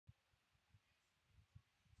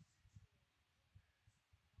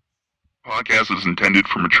Podcast is intended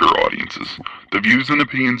for mature audiences. The views and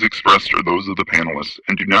opinions expressed are those of the panelists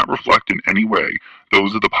and do not reflect in any way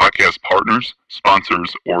those of the podcast partners,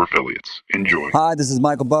 sponsors, or affiliates. Enjoy. Hi, this is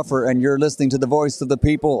Michael Buffer, and you're listening to the voice of the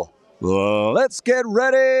people. Let's get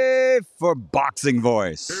ready for Boxing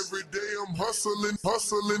Voice. Every day I'm hustling,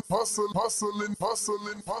 hustling, hustling, hustling,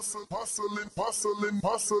 hustling, hustling, hustling, hustling,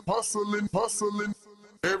 hustling, hustling, hustling.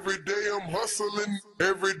 Every day I'm hustling,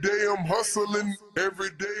 every day I'm hustling,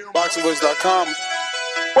 every day I'm BoxingVoice.com.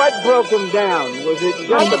 What broke him down? Was it just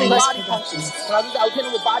Mostly a body punches. When I was hitting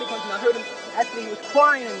him with body punches, and I heard him actually he was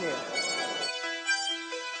crying in there.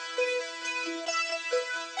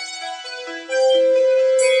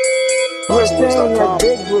 You were saying BoxingVoice.com. that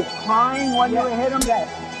Biggs was crying when you hit him? Yes.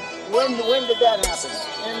 When did that happen?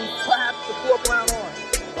 And perhaps the fourth round on.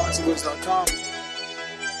 BoxingVoice.com.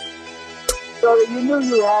 So that you knew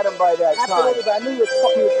you had him by that Absolutely, time. but I knew he was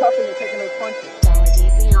tough and taking those punches.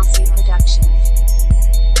 Beyonce Productions.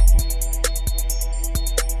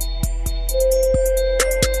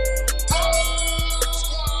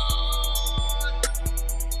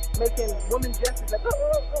 Making women gestures like,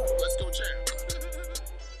 Let's go, champ.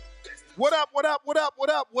 What up, what up, what up,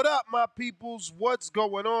 what up, what up, my peoples? What's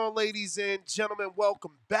going on, ladies and gentlemen?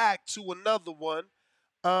 Welcome back to another one.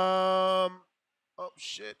 Oh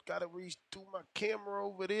shit, gotta redo my camera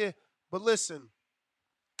over there. But listen,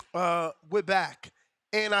 we're back.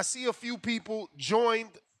 And I see a few people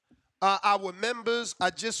joined our members.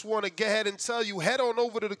 I just want to go ahead and tell you, head on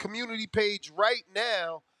over to the community page right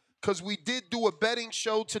now, because we did do a betting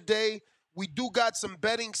show today. We do got some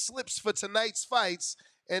betting slips for tonight's fights.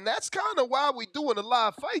 And that's kind of why we're doing a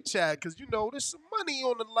live fight chat, because, you know, there's some money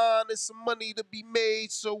on the line. There's some money to be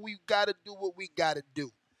made, so we've got to do what we got to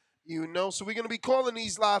do. You know, so we're going to be calling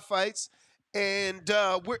these live fights. And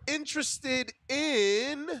we're interested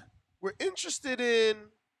in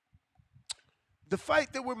the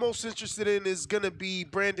fight that we're most interested in is going to be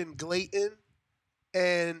Brandon Glanton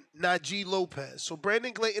and Najee Lopez. So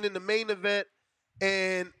Brandon Glanton in the main event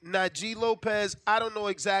and Najee Lopez, I don't know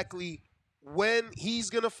exactly when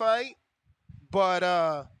he's going to fight,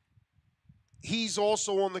 but he's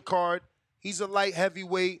also on the card. He's a light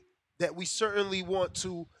heavyweight that we certainly want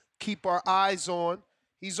to keep our eyes on.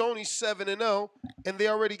 He's only 7-0, and they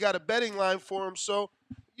already got a betting line for him. So,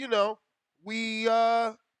 you know, we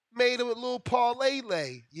made him a little parlay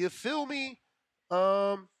lay. You feel me?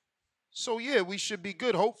 So, yeah, we should be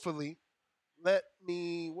good, hopefully. Let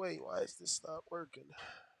me – wait, why is this not working?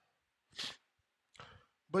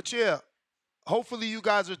 But, yeah, hopefully you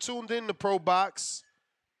guys are tuned in to Pro Box.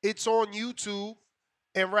 It's on YouTube,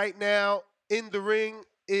 and right now in the ring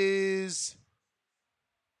is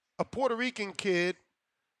a Puerto Rican kid.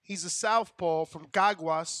 He's a southpaw from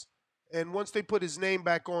Caguas, and once they put his name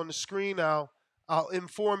back on the screen, I'll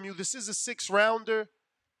inform you. This is a 6-rounder,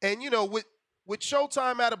 and you know, with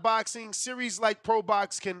Showtime out of boxing, series like Pro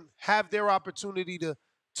Box can have their opportunity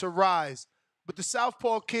to rise. But the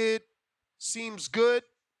southpaw kid seems good.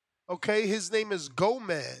 Okay, his name is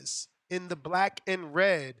Gomez in the black and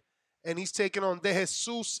red, and he's taking on De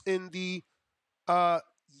Jesus in the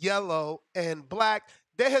yellow and black.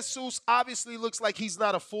 De Jesus obviously looks like he's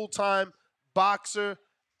not a full-time boxer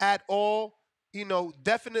at all. You know,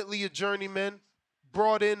 definitely a journeyman,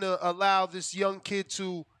 brought in to allow this young kid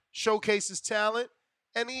to showcase his talent,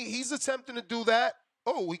 and he's attempting to do that.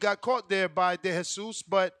 Oh, he got caught there by De Jesus,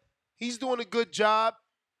 but he's doing a good job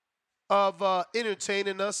of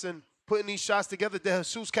entertaining us and putting these shots together. De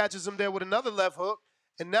Jesus catches him there with another left hook,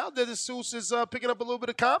 and now De Jesus is picking up a little bit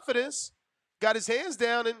of confidence, got his hands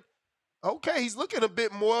down, and okay, he's looking a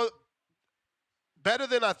bit more better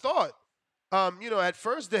than I thought. You know, at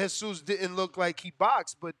first De Jesus didn't look like he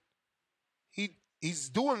boxed, but he's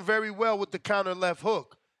doing very well with the counter left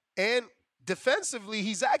hook. And defensively,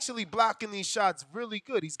 he's actually blocking these shots really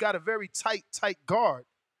good. He's got a very tight guard.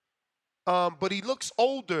 But he looks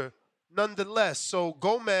older nonetheless. So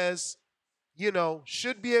Gomez, you know,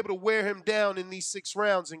 should be able to wear him down in these 6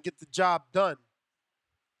 rounds and get the job done.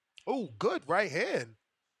 Oh, good right hand.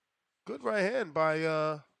 Good right hand by,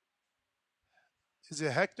 is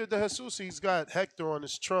it Hector De Jesus? He's got Hector on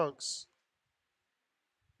his trunks.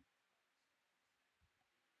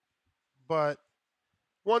 But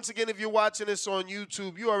once again, if you're watching this on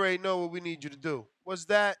YouTube, you already know what we need you to do. What's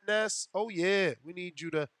that, Ness? Oh, yeah. We need you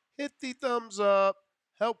to hit the thumbs up,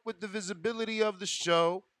 help with the visibility of the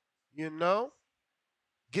show, you know.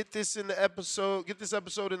 Get this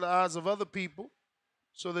episode in the eyes of other people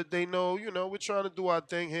so that they know, you know, we're trying to do our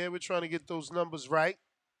thing here. We're trying to get those numbers right.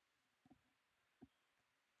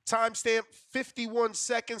 Timestamp 51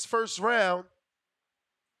 seconds, first round.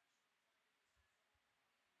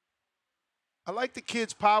 I like the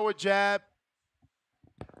kid's power jab.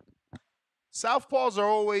 Southpaws are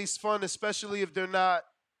always fun, especially if they're not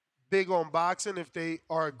big on boxing, if they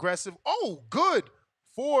are aggressive. Oh, good.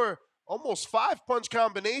 4, almost 5 punch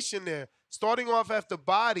combination there. Starting off after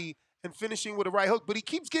body and finishing with a right hook. But he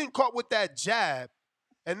keeps getting caught with that jab.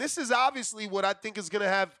 And this is obviously what I think is going to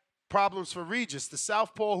have problems for Regis. The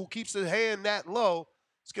southpaw who keeps his hand that low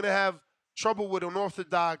is going to have trouble with an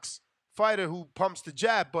orthodox fighter who pumps the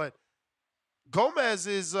jab. But Gomez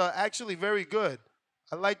is actually very good.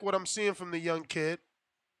 I like what I'm seeing from the young kid.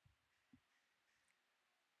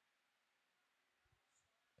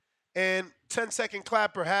 And 10-second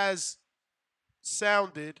clapper has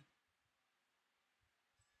sounded.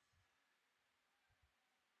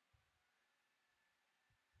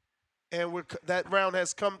 And that round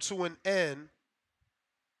has come to an end. I'm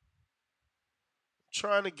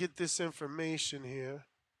trying to get this information here.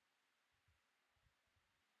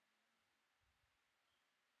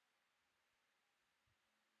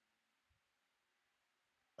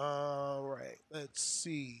 All right, let's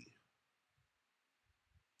see.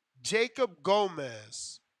 Jacob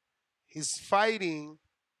Gomez is fighting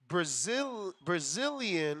Brazilian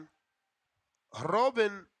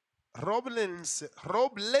Roblenson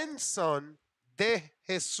de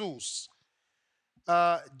Jesus.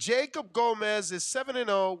 Jacob Gomez is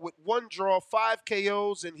 7-0 with 1 draw, 5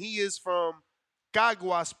 KOs, and he is from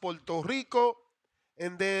Caguas, Puerto Rico.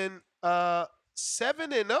 And then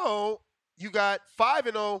 7-0, you got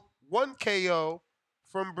 5-0, 1 KO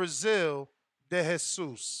from Brazil, de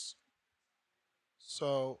Jesus.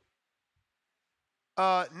 So,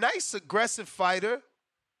 nice aggressive fighter.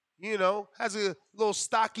 You know, has a little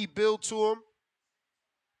stocky build to him.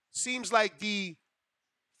 Seems like the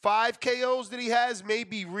 5 KOs that he has may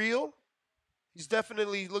be real. He's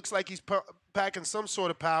definitely looks like he's packing some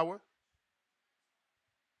sort of power.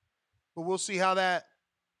 But we'll see how that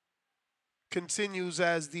continues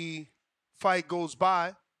as the fight goes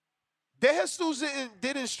by. De Jesus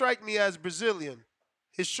didn't strike me as Brazilian.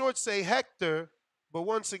 His shorts say Hector, but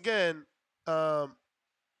once again, the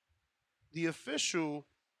official,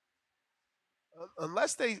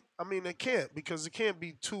 unless they can't, because it can't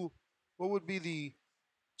be two. What would be the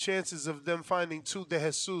chances of them finding 2 De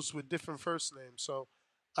Jesus with different first names? So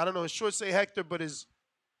I don't know. His shorts say Hector, but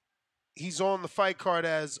he's on the fight card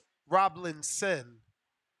as Roblinson.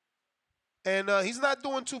 And he's not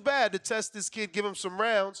doing too bad to test this kid, give him some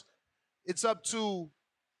rounds. It's up to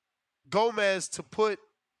Gomez to put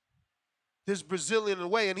this Brazilian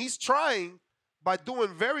away. And he's trying by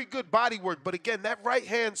doing very good body work. But again, that right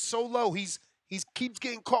hand so low, he keeps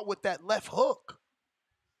getting caught with that left hook.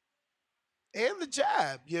 And the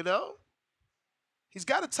jab, you know. He's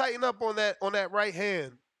got to tighten up on that right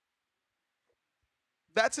hand.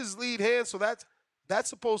 That's his lead hand, so that's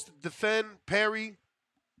supposed to defend, parry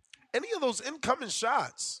any of those incoming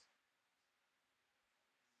shots.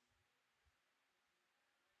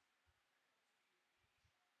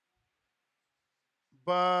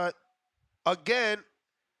 But again,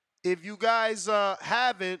 if you guys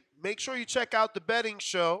haven't, make sure you check out the betting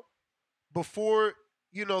show before,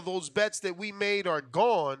 you know, those bets that we made are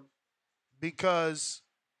gone, because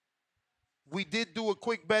we did do a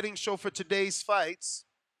quick betting show for today's fights.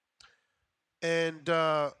 And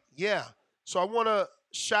yeah, so I want to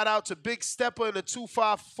shout out to Big Stepper in the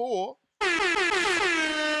 254.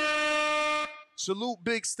 Salute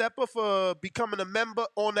Big Stepper for becoming a member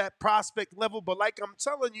on that prospect level. But like I'm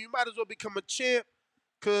telling you, you might as well become a champ,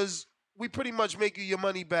 because we pretty much make you your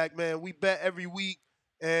money back, man. We bet every week,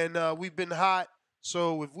 and we've been hot.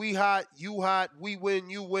 So if we hot, you hot, we win,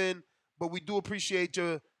 you win. But we do appreciate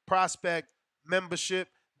your prospect membership.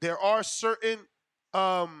 There are certain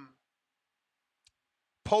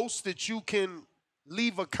posts that you can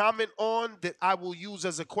leave a comment on that I will use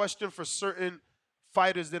as a question for certain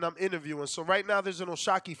fighters that I'm interviewing. So right now there's an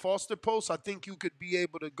Oshaki Foster post. I think you could be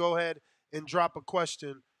able to go ahead and drop a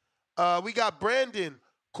question. We got Brandon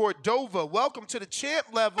Cordova. Welcome to the champ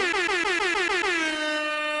level.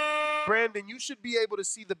 Brandon, you should be able to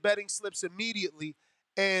see the betting slips immediately.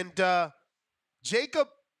 And Jacob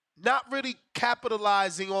not really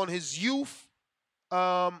capitalizing on his youth.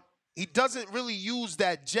 He doesn't really use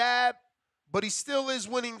that jab, but he still is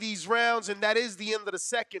winning these rounds, and that is the end of the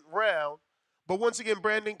second round. But once again,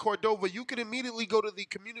 Brandon Cordova, you can immediately go to the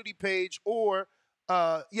community page, or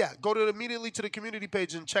immediately to the community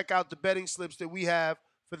page and check out the betting slips that we have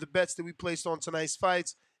for the bets that we placed on tonight's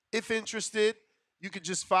fights. If interested, you could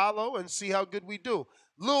just follow and see how good we do.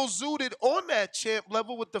 Lil Zooted on that champ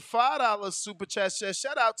level with the $5 super chat.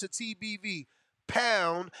 Shout out to TBV.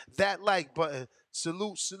 Pound that like button.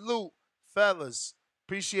 Salute, fellas.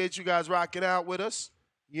 Appreciate you guys rocking out with us.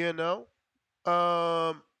 You know.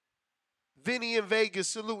 Vinny in Vegas,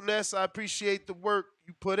 salute Ness. I appreciate the work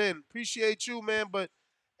you put in. Appreciate you, man. But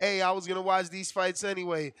hey, I was gonna watch these fights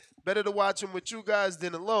anyway. Better to watch them with you guys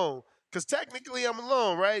than alone. Cause technically I'm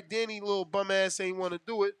alone, right? Danny, little bum ass, ain't want to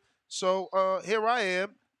do it. So here I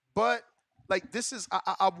am. But like this is,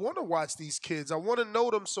 I want to watch these kids. I want to know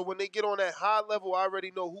them. So when they get on that high level, I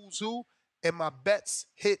already know who's who, and my bets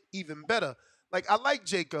hit even better. Like I like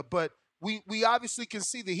Jacob, but we obviously can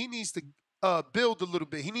see that he needs to build a little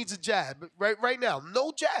bit. He needs a jab right now.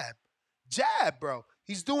 No jab, bro.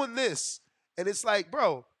 He's doing this, and it's like,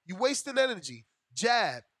 bro, you wasting energy.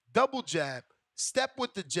 Jab, double jab, step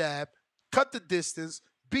with the jab, cut the distance,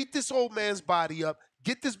 beat this old man's body up,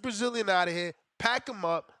 get this Brazilian out of here, pack him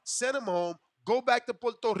up, send him home, go back to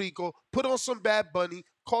Puerto Rico, put on some Bad Bunny,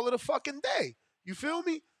 call it a fucking day. You feel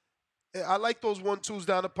me? I like those 1-2s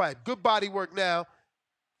down the pipe. Good body work now.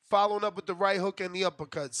 Following up with the right hook and the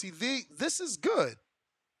uppercut. See, this is good.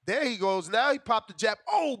 There he goes. Now he popped the jab.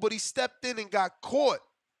 Oh, but he stepped in and got caught.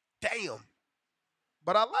 Damn.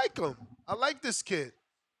 But I like him. I like this kid.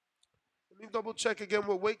 Let me double check again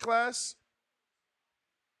what weight class.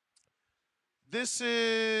 This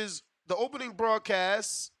is the opening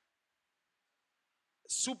broadcast.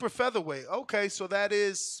 Super featherweight. Okay, so that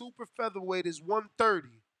is super featherweight is 130.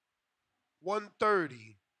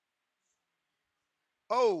 130.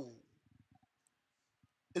 Oh.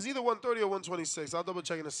 It's either 130 or 126. I'll double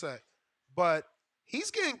check in a sec. But he's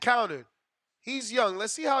getting countered. He's young.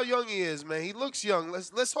 Let's see how young he is, man. He looks young.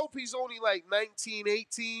 Let's hope he's only like 19,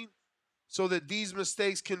 18 so that these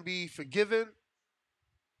mistakes can be forgiven.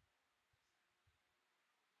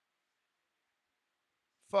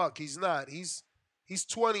 Fuck, he's not. He's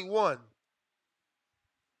 21.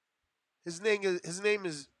 His name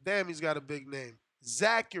is damn, he's got a big name.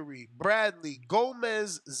 Zachary Bradley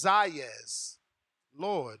Gomez Zayas.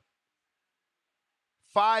 Lord.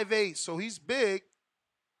 5'8", so he's big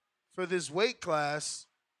for this weight class.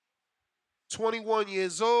 21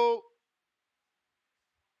 years old.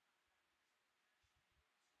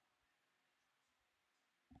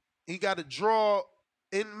 He got a draw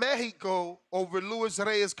in Mexico over Luis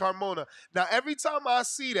Reyes Carmona. Now, every time I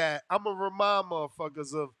see that, I'm going to remind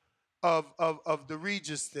motherfuckers of the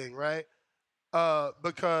Regis thing, right?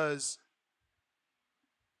 Because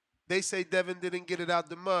they say Devin didn't get it out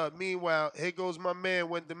the mud. Meanwhile, here goes my man,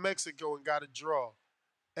 went to Mexico and got a draw.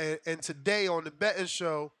 And today on the betting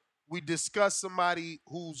show, we discussed somebody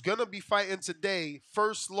who's going to be fighting today,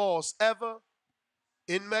 first loss ever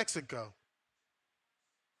in Mexico.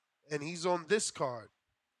 And he's on this card.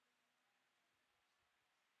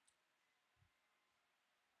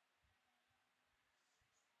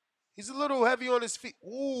 He's a little heavy on his feet.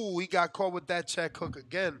 Ooh, he got caught with that check hook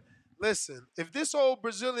again. Listen, if this old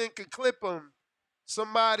Brazilian could clip him,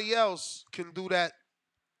 somebody else can do that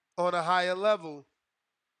on a higher level.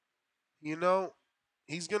 You know,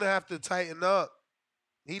 he's going to have to tighten up.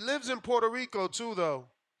 He lives in Puerto Rico too, though.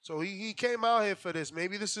 So he came out here for this.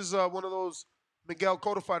 Maybe this is one of those Miguel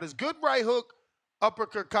Cotto fighters. Good right hook,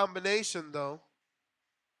 uppercut combination, though.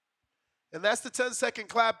 And that's the 10-second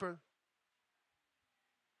clapper.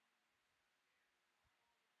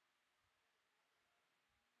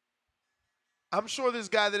 I'm sure this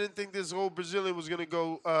guy didn't think this old Brazilian was going to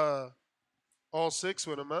go all six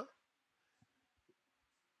with him, huh?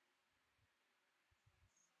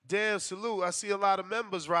 Damn, salute. I see a lot of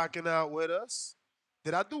members rocking out with us.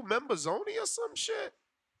 Did I do members only or some shit?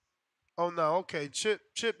 Oh, no. Okay, Chip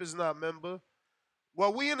is not member.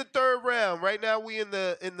 Well, we in the third round. Right now we in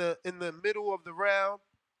the middle of the round,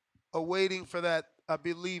 awaiting for that, I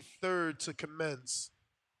believe, third to commence.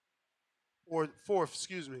 Or fourth,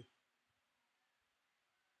 excuse me.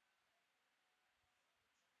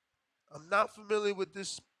 I'm not familiar with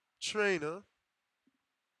this trainer.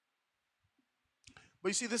 But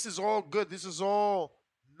you see, this is all good. This is all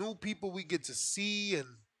new people we get to see and,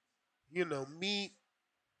 you know, meet.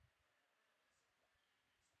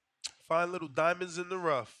 Find little diamonds in the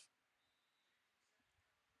rough.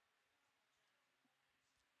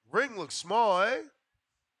 Ring looks small, eh?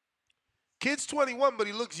 Kid's 21, but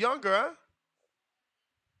he looks younger, huh?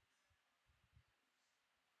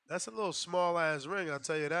 That's a little small-ass ring, I'll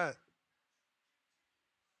tell you that.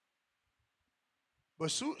 But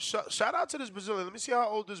shout out to this Brazilian. Let me see how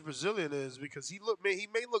old this Brazilian is because he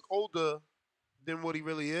may look older than what he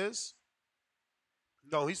really is.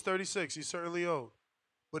 No, he's 36. He's certainly old.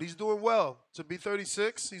 But he's doing well. To be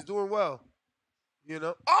 36, he's doing well. You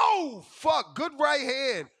know? Oh, fuck. Good right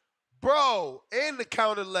hand. Bro, and the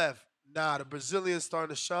counter left. Nah, the Brazilian's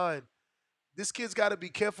starting to shine. This kid's got to be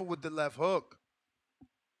careful with the left hook.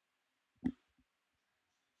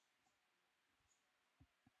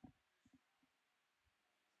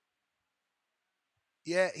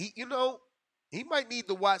 Yeah, he might need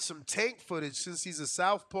to watch some tank footage since he's a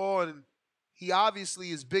southpaw and he obviously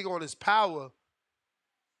is big on his power.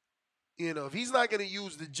 If he's not going to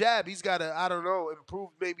use the jab, he's got to, I don't know, improve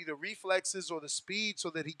maybe the reflexes or the speed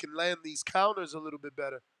so that he can land these counters a little bit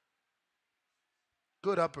better.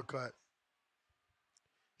 Good uppercut.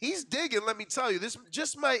 He's digging, let me tell you. This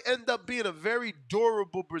just might end up being a very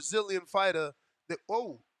durable Brazilian fighter that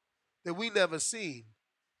we never seen.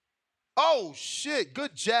 Oh, shit.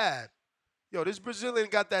 Good jab. Yo, this Brazilian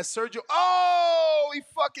got that Sergio. Oh, he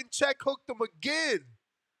fucking check hooked him again.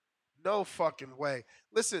 No fucking way.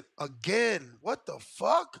 Listen, again. What the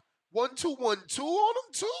fuck? 1-2, 1-2 on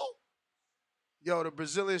him, too? Yo, the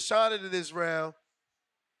Brazilian shot into this round.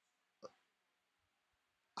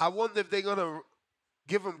 I wonder if they're going to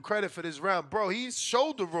give him credit for this round. Bro, he's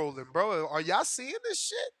shoulder rolling, bro. Are y'all seeing this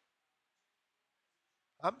shit?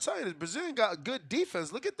 I'm telling you, the Brazilian got good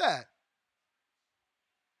defense. Look at that.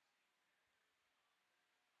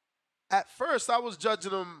 At first, I was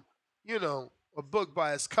judging him, a book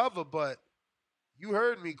by his cover, but you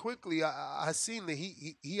heard me quickly. I seen that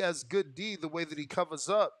he has good D the way that he covers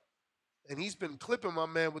up, and he's been clipping my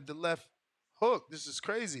man with the left hook. This is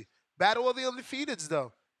crazy. Battle of the undefeateds,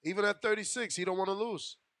 though. Even at 36, he don't want to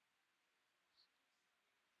lose.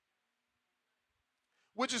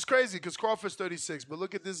 Which is crazy because Crawford's 36, but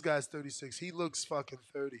look at this guy's 36. He looks fucking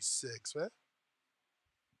 36, man.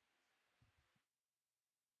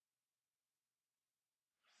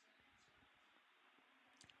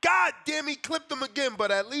 God damn, he clipped him again, but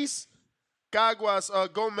at least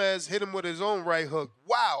Gomez hit him with his own right hook.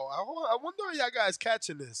 Wow. I wonder are y'all guys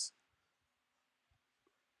catching this.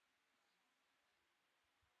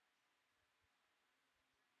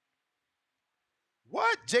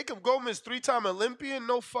 What? Jacob Gomez, 3-time Olympian?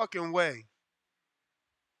 No fucking way.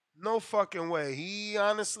 No fucking way. He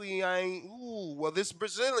honestly, I ain't. Ooh, well, this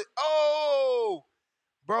Brazilian. Oh!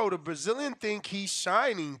 Bro, the Brazilian think he's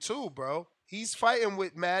shining too, bro. He's fighting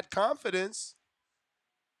with mad confidence.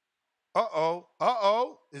 Uh-oh.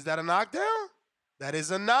 Uh-oh. Is that a knockdown? That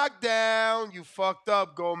is a knockdown. You fucked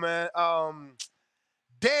up, Gomez.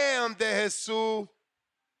 Damn, De Jesus.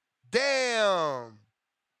 Damn.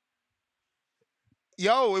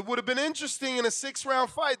 Yo, it would have been interesting in a 6-round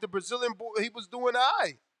fight. The Brazilian boy, he was doing all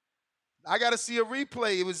right. I got to see a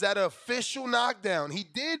replay. It was that official knockdown. He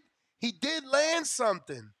did land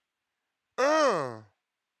something.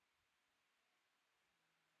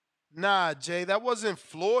 Nah, Jay, that wasn't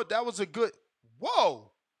floored. That was a good, whoa.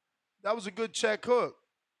 That was a good check hook.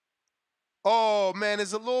 Oh, man,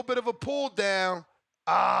 there's a little bit of a pull down.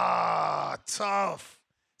 Ah, tough.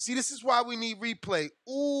 See, this is why we need replay.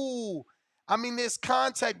 Ooh, I mean, there's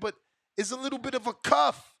contact, but it's a little bit of a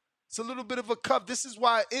cuff. It's a little bit of a cuff. This is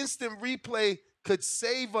why instant replay could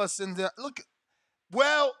save us. Look,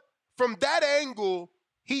 well, from that angle,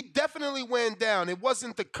 he definitely went down. It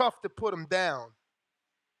wasn't the cuff that put him down.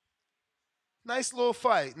 Nice little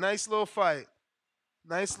fight. Nice little fight.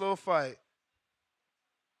 Nice little fight.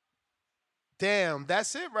 Damn,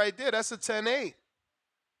 that's it right there. That's a 10-8.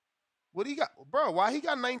 What he got? Bro, why he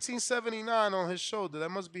got 1979 on his shoulder?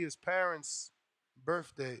 That must be his parents'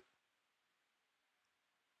 birthday.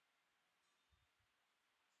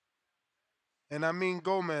 And I mean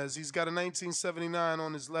Gomez, he's got a 1979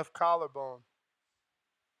 on his left collarbone.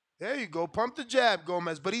 There you go. Pump the jab,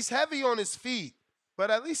 Gomez. But he's heavy on his feet. But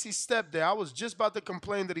at least he stepped there. I was just about to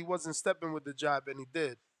complain that he wasn't stepping with the jab, and he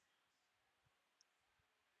did.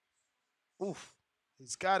 Oof.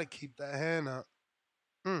 He's got to keep that hand up.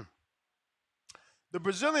 The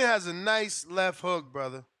Brazilian has a nice left hook,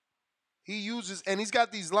 brother. He uses, and he's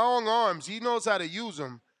got these long arms. He knows how to use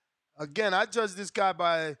them. Again, I judge this guy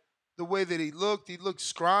by the way that he looked. He looked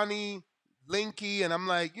scrawny, lanky, and I'm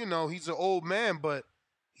like, he's an old man, but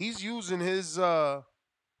he's using his, look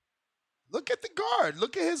at the guard.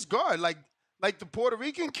 Look at his guard. Like the Puerto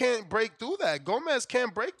Rican can't break through that. Gomez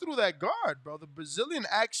can't break through that guard, bro. The Brazilian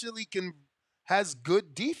actually has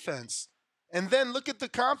good defense. And then look at the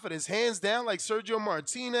confidence. Hands down like Sergio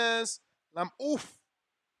Martinez. Oof.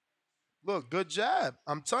 Look, good jab.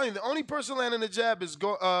 I'm telling you, the only person landing the jab is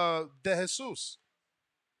De Jesus.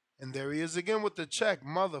 And there he is again with the check,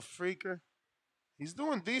 mother freaker. He's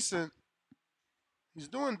doing decent. He's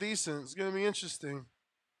doing decent. It's going to be interesting.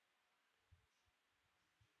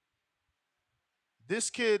 This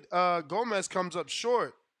kid, Gomez, comes up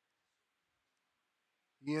short.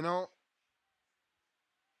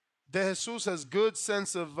 De Jesus has good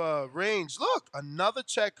sense of range. Look, another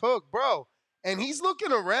check hook, bro. And he's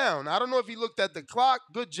looking around. I don't know if he looked at the clock.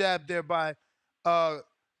 Good jab there by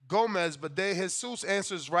Gomez, but De Jesus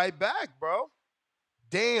answers right back, bro.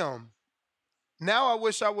 Damn. Now I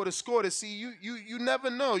wish I would have scored it. See, you never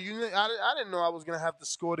know. I didn't know I was gonna have to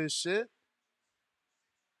score this shit.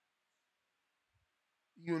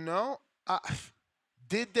 You know, I,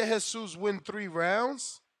 did De Jesus win 3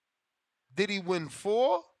 rounds? Did he win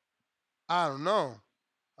 4? I don't know.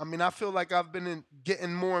 I mean, I feel like I've been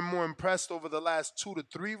getting more and more impressed over the last 2 to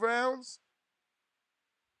 3 rounds.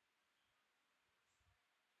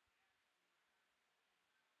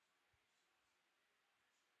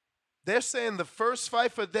 They're saying the first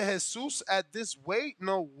fight for De Jesus at this weight?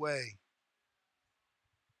 No way.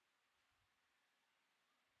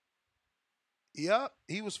 Yep,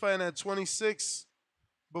 he was fighting at 26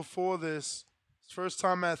 before this. His first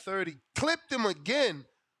time at 30. Clipped him again.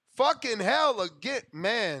 Fucking hell again.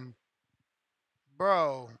 Man,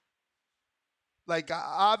 bro. Like, I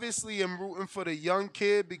obviously am rooting for the young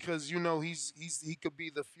kid because, he could be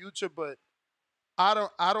the future, but I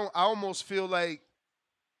almost feel like,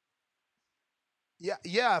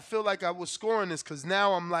 yeah, I feel like I was scoring this because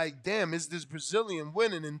now I'm like, damn, is this Brazilian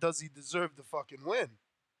winning and does he deserve the fucking win?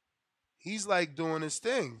 He's like doing his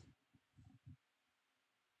thing.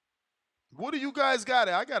 What do you guys got?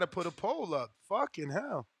 I got to put a poll up. Fucking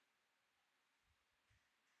hell.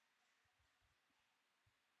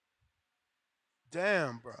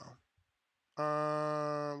 Damn, bro.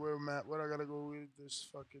 Where am I? What I gotta go with this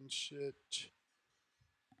fucking shit?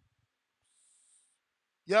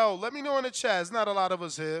 Yo, let me know in the chat. There's not a lot of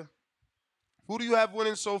us here. Who do you have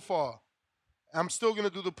winning so far? I'm still gonna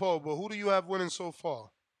do the poll, but who do you have winning so far?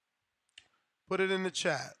 Put it in the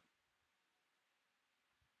chat.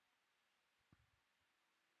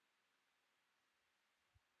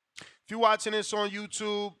 If you're watching this on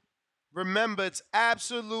YouTube, remember it's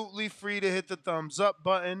absolutely free to hit the thumbs up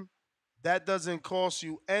button. That doesn't cost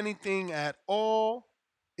you anything at all.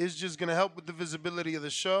 It's just gonna help with the visibility of the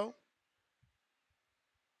show.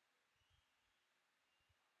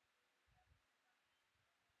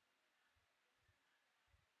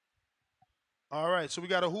 All right, so we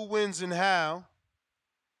got a who wins and how.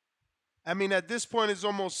 I mean, at this point, it's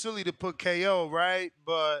almost silly to put KO, right?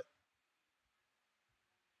 But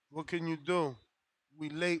what can you do? We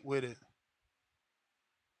late with it.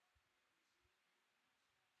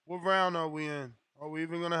 What round are we in? Are we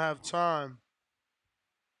even gonna have time?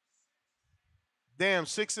 Damn,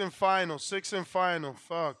 6 and final, 6 and final.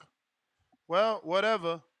 Fuck. Well,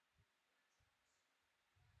 whatever.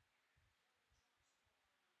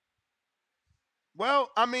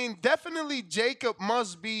 Well, I mean, definitely Jacob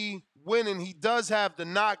must be winning. He does have the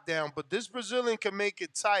knockdown, but this Brazilian can make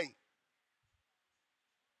it tight.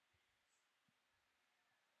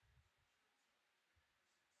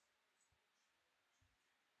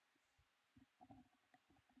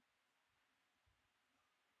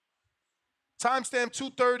 Timestamp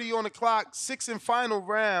 2:30 on the clock, 6 and final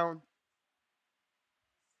round.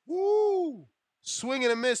 Woo! Swing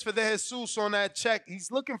and a miss for the Jesus on that check.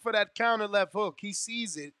 He's looking for that counter left hook. He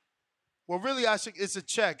sees it. Well, really, it's a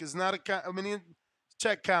check. It's not a count. I mean,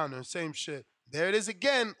 check counter, same shit. There it is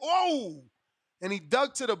again. Oh! And he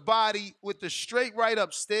dug to the body with the straight right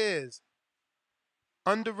upstairs.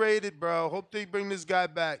 Underrated, bro. Hope they bring this guy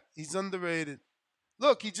back. He's underrated.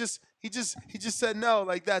 Look, he just said no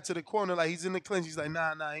like that to the corner, like he's in the clinch. He's like,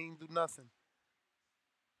 nah, he ain't do nothing.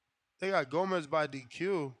 They got Gomez by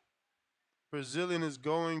DQ. Brazilian is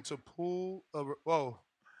going to pull a oh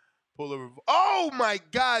my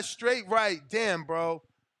God, straight right. Damn, bro.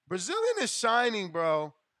 Brazilian is shining,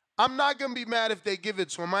 bro. I'm not gonna be mad if they give it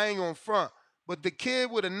to him. I ain't gonna front. But the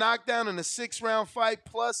kid with a knockdown in a 6-round fight,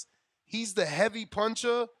 plus he's the heavy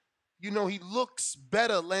puncher. He looks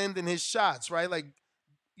better landing his shots, right? Like,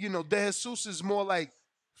 De Jesus is more like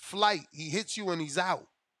flight. He hits you and he's out.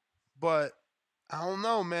 But I don't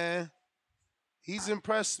know, man. He's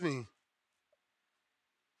impressed me.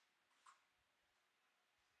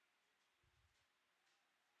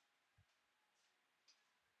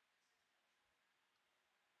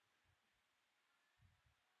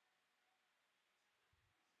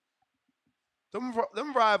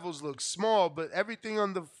 Them rivals look small, but everything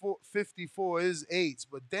under 54 is 8s.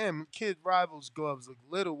 But damn, kid rivals' gloves look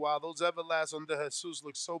little, while those Everlast under Jesus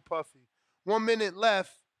look so puffy. 1 minute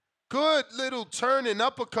left. Good little turn and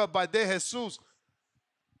uppercut by De Jesus.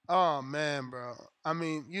 Oh man, bro. I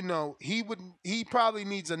mean, he probably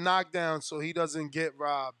needs a knockdown so he doesn't get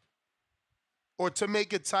robbed. Or to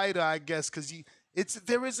make it tighter, I guess, because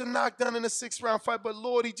there is a knockdown in a 6-round fight, but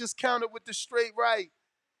Lord, he just countered with the straight right.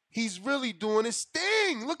 He's really doing his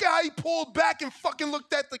thing. Look at how he pulled back and fucking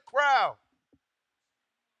looked at the crowd.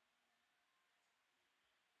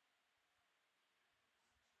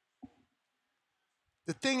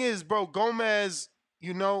 The thing is, bro, Gomez,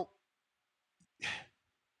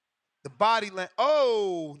 The body land.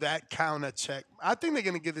 Oh, that counter check. I think they're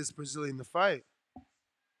gonna give this Brazilian the fight.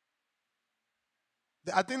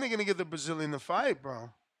 I think they're gonna give the Brazilian the fight, bro.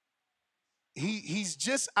 He's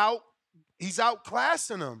just out. He's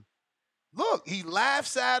outclassing him. Look, he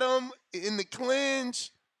laughs at him in the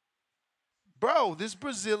clinch. Bro, this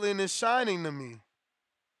Brazilian is shining to me.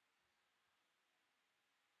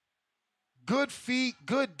 Good feet,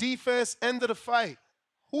 good defense, end of the fight.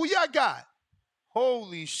 Who y'all got?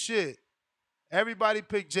 Holy shit. Everybody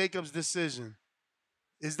picked Jacob's decision.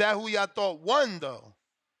 Is that who y'all thought won, though?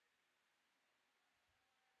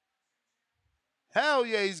 Hell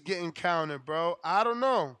yeah, he's getting counted, bro. I don't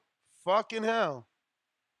know. Fucking hell.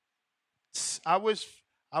 I wish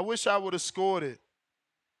I would have scored it.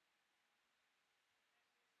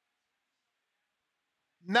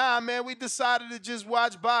 Nah, man, we decided to just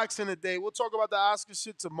watch boxing today. We'll talk about the Oscar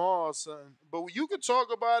shit tomorrow, son. But you could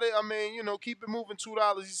talk about it. I mean, keep it moving.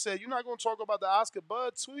 $2. He said, you're not going to talk about the Oscar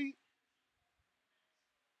Bud tweet?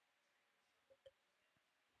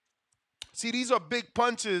 See, these are big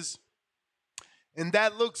punches, and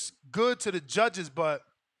that looks good to the judges, but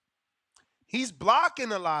he's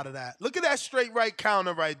blocking a lot of that. Look at that straight right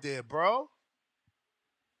counter right there, bro.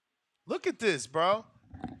 Look at this, bro.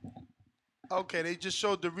 Okay, they just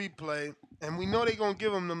showed the replay, and we know they're going to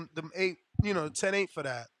give him them 8, 10-8 for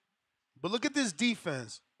that. But look at this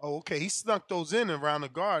defense. Oh, okay, he snuck those in around the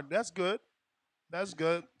guard. That's good. That's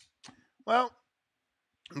good. Well,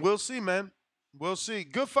 we'll see, man. We'll see.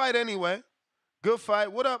 Good fight anyway. Good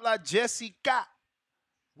fight. What up, La Jessica?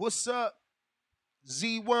 What's up?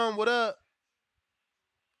 Z1, what up?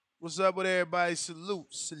 What's up with everybody? Salute.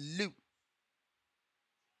 Salute.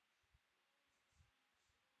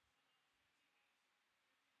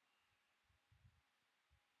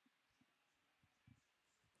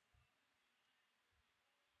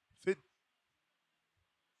 Fit.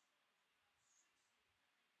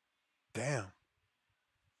 Damn.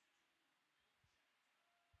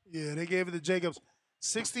 Yeah, they gave it to Jacobs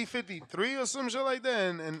 60-53 or some shit like that,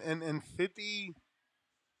 and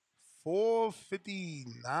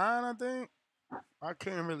 54-59, I think. I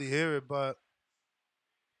couldn't really hear it, but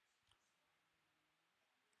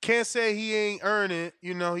can't say he ain't earned it.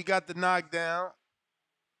 He got the knockdown,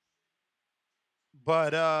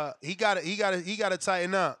 but he got to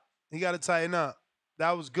tighten up. He got to tighten up.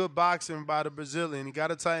 That was good boxing by the Brazilian. He got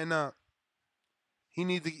to tighten up. He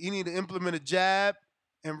need to implement a jab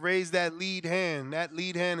and raise that lead hand. That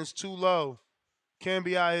lead hand is too low. Can't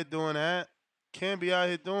be out here doing that. Can't be out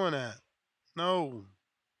here doing that. No.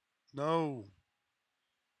 No.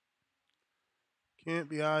 Can't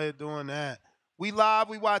be out here doing that. We live.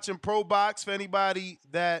 We watching Pro Box. For anybody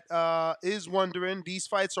that is wondering, these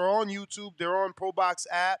fights are on YouTube. They're on Pro Box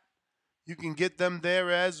app. You can get them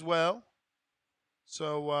there as well.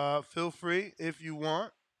 So feel free if you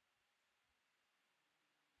want.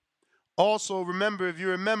 Also, remember, if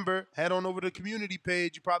you're a member, head on over to the community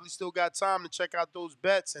page. You probably still got time to check out those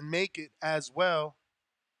bets and make it as well.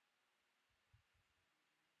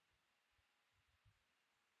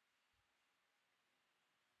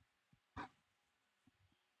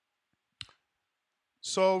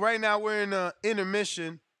 So right now we're in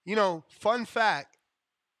intermission. Fun fact,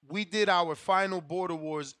 we did our final Border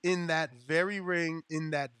Wars in that very ring,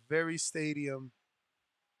 in that very stadium.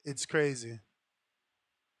 It's crazy.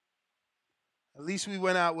 At least we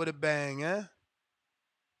went out with a bang, eh?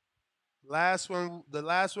 The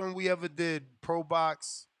last one we ever did, Pro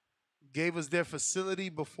Box gave us their facility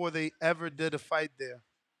before they ever did a fight there.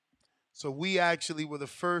 So we actually were the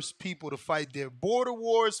first people to fight there. Border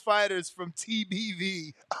Wars fighters from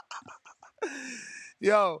TBV.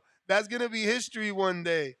 Yo, that's going to be history one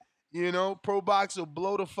day. Pro Box will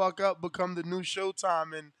blow the fuck up, become the new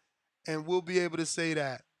Showtime, and we'll be able to say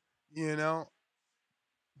that.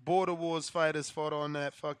 Border Wars fighters fought on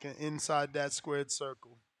that fucking inside that squared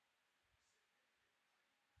circle.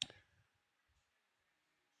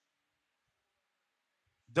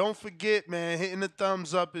 Don't forget, man, hitting the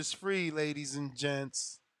thumbs up is free, ladies and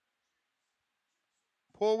gents.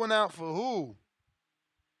 Pour one out for who?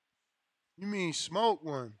 You mean smoke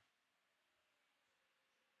one?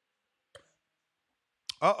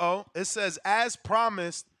 Uh-oh. It says, as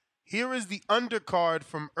promised, here is the undercard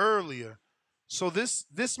from earlier. So this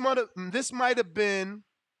might have been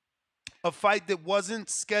a fight that wasn't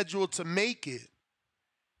scheduled to make it,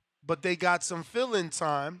 but they got some fill-in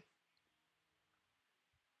time.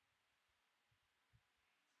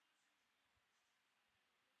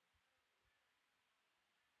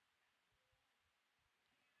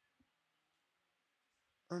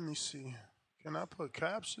 Let me see. Can I put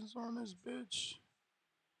captions on this bitch?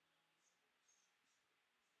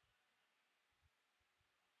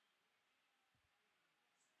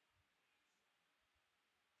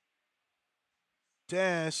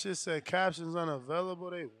 Damn, shit said captions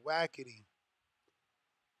unavailable. They wackety.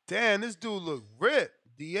 Damn, this dude look ripped.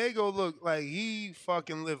 Diego look like he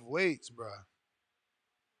fucking lift weights, bruh.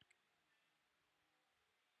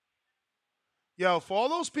 Yo, for all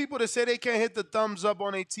those people that say they can't hit the thumbs up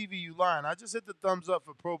on a TV, you lying. I just hit the thumbs up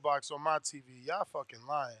for Pro Box on my TV. Y'all fucking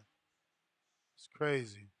lying. It's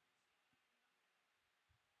crazy.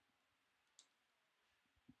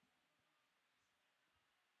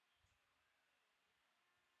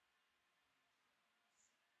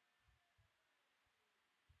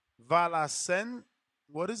 Valacen?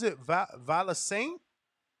 What is it? Valacen?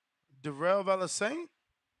 Darrell Valacen?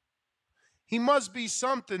 He must be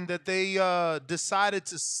something that they decided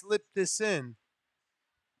to slip this in.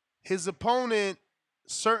 His opponent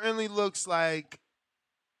certainly looks like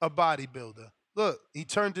a bodybuilder. Look, he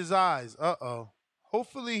turned his eyes. Uh-oh.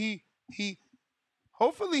 Hopefully he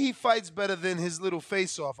fights better than his little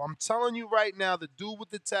face off. I'm telling you right now, the dude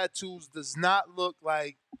with the tattoos does not look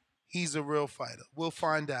like he's a real fighter. We'll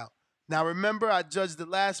find out. Now remember, I judged the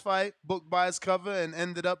last fight, booked by his cover, and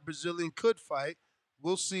ended up Brazilian could fight.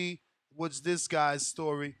 We'll see what's this guy's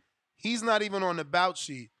story. He's not even on the bout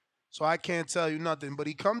sheet, so I can't tell you nothing. But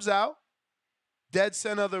he comes out, dead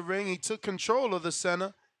center of the ring. He took control of the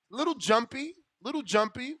center. Little jumpy,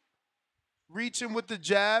 reaching with the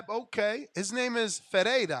jab. Okay. His name is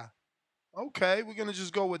Ferreira. Okay, we're going to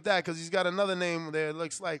just go with that because he's got another name there. It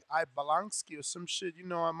looks like Ibalansky or some shit. You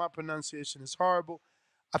know, my pronunciation is horrible.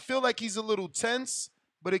 I feel like he's a little tense,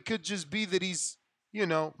 but it could just be that he's,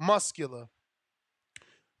 muscular.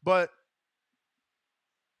 But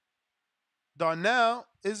Darnell,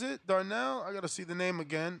 is it? Darnell? I got to see the name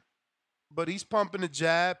again. But he's pumping a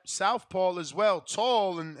jab. Southpaw as well.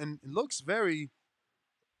 Tall and looks very,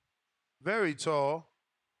 very tall.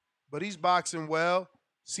 But he's boxing well.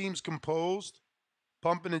 Seems composed.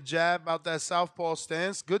 Pumping a jab out that southpaw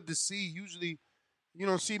stance. Good to see. Usually you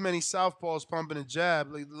don't see many southpaws pumping a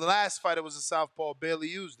jab. Like the last fighter was a southpaw. Barely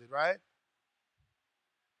used it, right?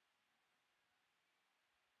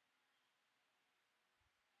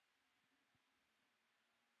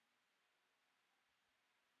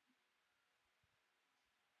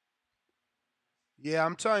 Yeah,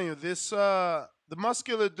 I'm telling you, the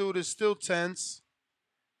muscular dude is still tense,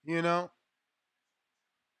 you know.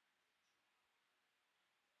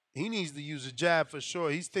 He needs to use a jab for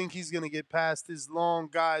sure. He think he's going to get past this long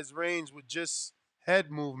guy's range with just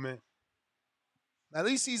head movement. At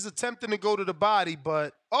least he's attempting to go to the body,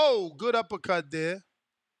 but oh, good uppercut there.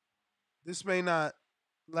 This may not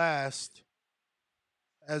last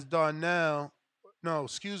as Darnell. No,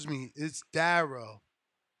 excuse me, it's Darrow.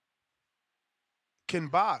 Can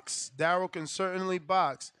box. Darrow can certainly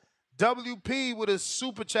box. WP with a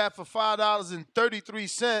super chat for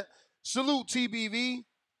 $5.33. Salute TBV.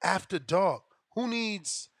 After dark. Who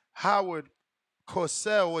needs Howard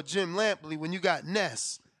Cosell or Jim Lampley when you got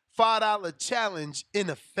Ness? $5 challenge in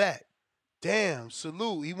effect. Damn,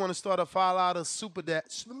 salute. He want to start a $5 super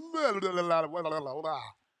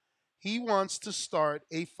He wants to start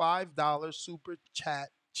a $5 super chat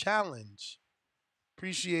challenge.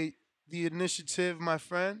 Appreciate the initiative, my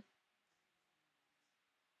friend.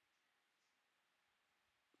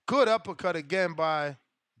 Good uppercut again by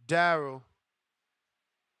Darrow.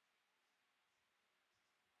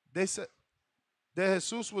 They said that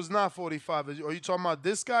Jesus was not 45. Are you talking about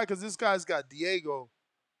this guy? Because this guy's got Diego,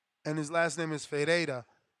 and his last name is Ferreira.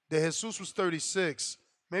 De Jesus was 36.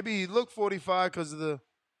 Maybe he looked 45 because of the,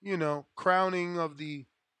 crowning of the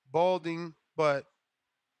balding. But,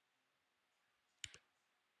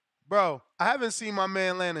 bro, I haven't seen my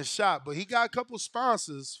man land a shot, but he got a couple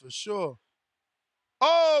sponsors for sure.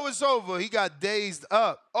 Oh, it's over. He got dazed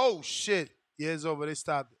up. Oh, shit. Yeah, it's over. They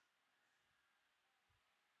stopped it.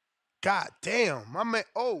 God damn, my man.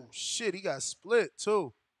 Oh, shit. He got split,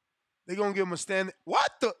 too. They going to give him a stand. What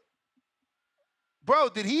the? Bro,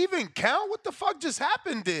 did he even count? What the fuck just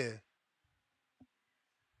happened there?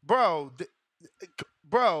 Bro,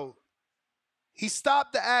 he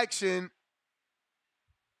stopped the action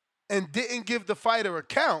and didn't give the fighter a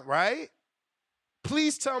count, right?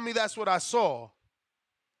 Please tell me that's what I saw.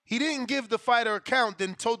 He didn't give the fighter a count,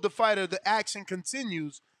 then told the fighter the action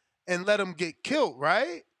continues and let him get killed,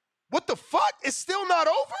 right? What the fuck? It's still not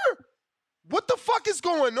over? What the fuck is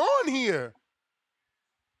going on here?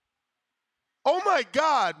 Oh my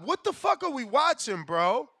God, what the fuck are we watching,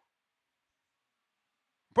 bro?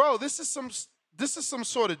 Bro, this is some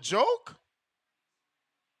sort of joke?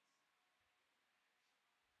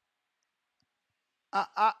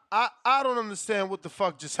 I don't understand what the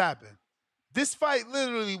fuck just happened. This fight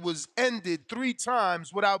literally was ended 3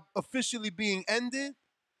 times without officially being ended.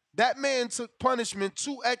 That man took punishment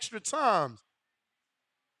 2 extra times.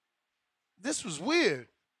 This was weird.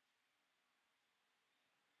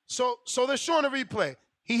 So they're showing a replay.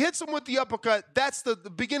 He hits him with the uppercut. That's the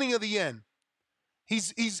beginning of the end.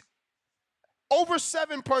 He's over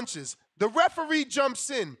 7 punches. The referee jumps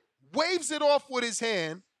in, waves it off with his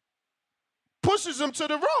hand, pushes him to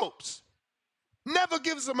the ropes. Never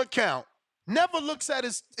gives him a count. Never looks at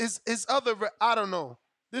his other. I don't know.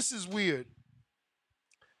 This is weird.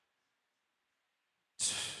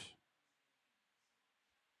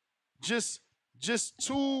 Just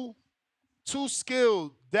too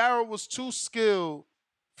skilled. Darryl was too skilled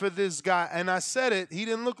for this guy. And I said it, he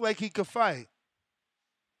didn't look like he could fight.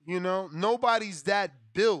 You know, nobody's that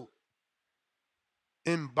built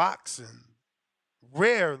in boxing.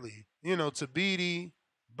 Rarely. You know, Tabiti,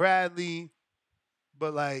 Bradley.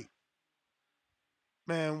 But like,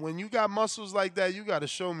 man, when you got muscles like that, you got to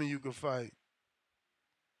show me you can fight.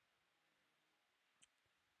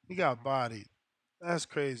 He got bodied. That's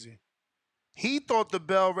crazy. He thought the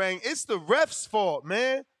bell rang. It's the ref's fault,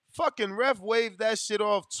 man. Fucking ref waved that shit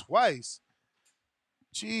off twice.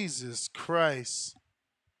 Jesus Christ.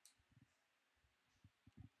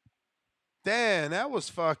 Damn, that was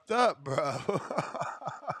fucked up, bro.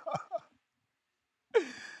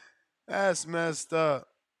 That's messed up.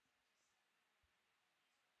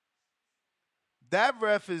 That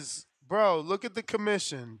ref is, bro, look at the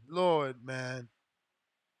commission. Lord, man.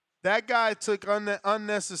 That guy took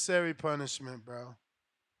unnecessary punishment, bro.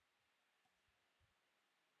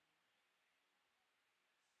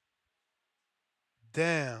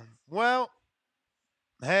 Damn. Well,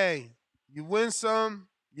 hey, you win some,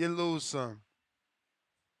 you lose some.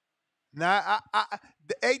 Now,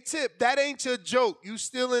 hey, Tip, that ain't your joke. You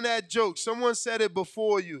still in that joke. Someone said it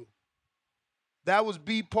before you. That was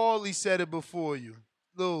B. Paulie said it before you.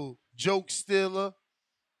 Little joke stealer.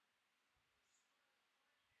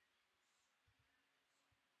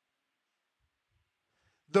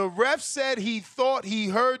 The ref said he thought he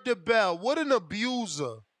heard the bell. What an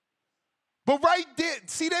abuser. But right there,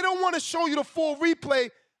 see, they don't want to show you the full replay.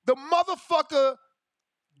 The motherfucker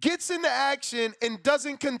gets into action and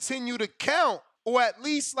doesn't continue to count, or at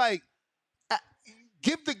least, like,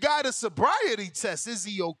 give the guy the sobriety test. Is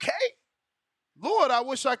he okay? Lord, I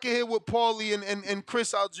wish I could hear what Paulie and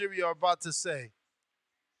Chris Algeria are about to say.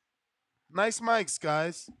 Nice mics,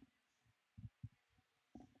 guys.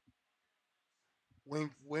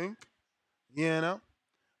 Wink, wink. You know.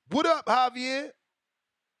 What up, Javier?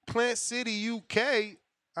 Plant City, UK.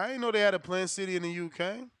 I didn't know they had a Plant City in the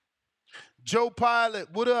UK. Joe Pilot,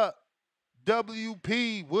 what up?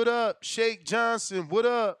 WP, what up? Shake Johnson, what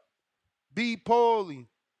up? B. Paulie.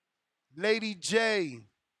 Lady J.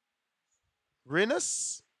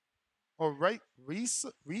 Renus? Or right?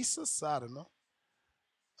 Risa? I don't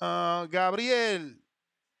know. Gabriel.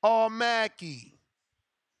 R. Mackey.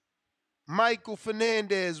 Michael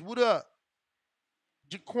Fernandez, what up?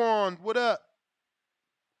 Jaquan, what up?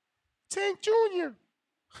 Tank Jr.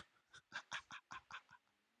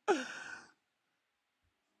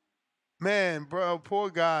 Man, bro, poor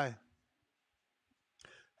guy.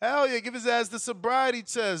 Hell yeah, give his ass the sobriety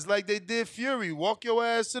test like they did Fury. Walk your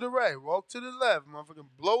ass to the right, walk to the left, motherfucking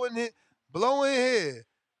blowing here.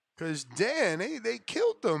 Cause damn, they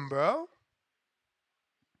killed them, bro.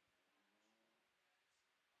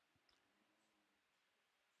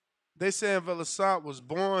 They saying Velasant was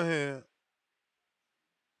born here.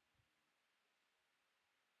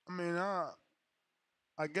 I mean,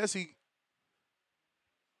 I guess he.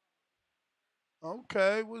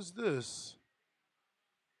 Okay, what's this?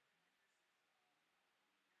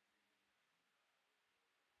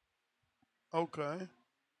 Okay.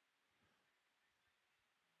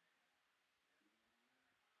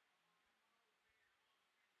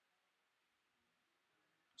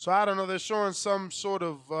 So I don't know. They're showing some sort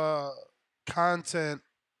of content.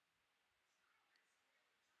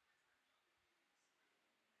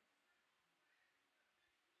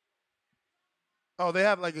 Oh, they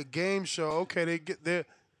have like a game show. Okay, they're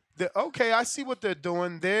okay. I see what they're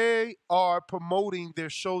doing. They are promoting their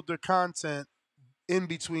shoulder content in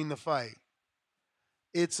between the fight.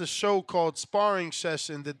 It's a show called Sparring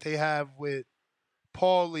Session that they have with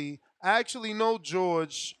Paulie. I actually know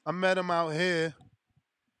George. I met him out here.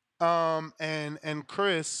 And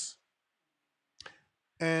Chris.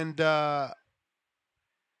 And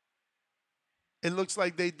it looks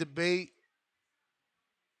like they debate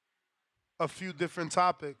a few different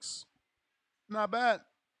topics. Not bad.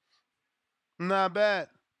 Not bad.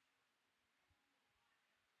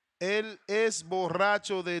 Él es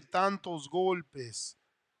borracho de tantos golpes.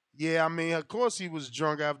 Yeah, I mean, of course he was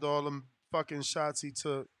drunk after all them fucking shots he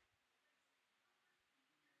took.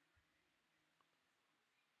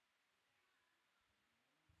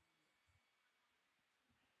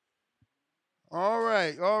 All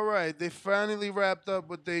right, all right. They finally wrapped up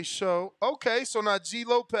what they show. Okay, so Najee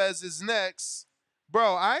Lopez is next.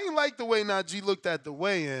 Bro, I ain't like the way Najee looked at the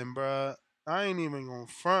weigh-in, bro. I ain't even gonna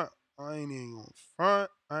front. I ain't even gonna front.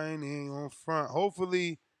 I ain't even gonna front.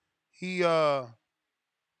 Hopefully he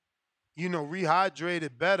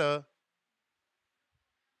rehydrated better.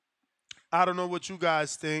 I don't know what you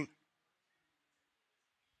guys think.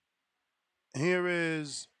 Here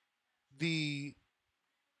is the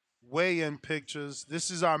weigh-in pictures. This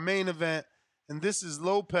is our main event, and this is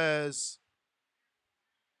Lopez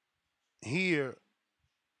here.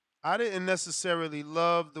 I didn't necessarily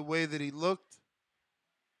love the way that he looked.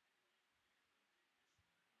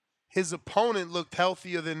 His opponent looked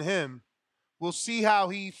healthier than him. We'll see how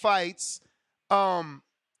he fights.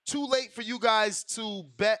 Too late for you guys to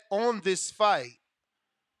bet on this fight.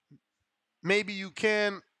 Maybe you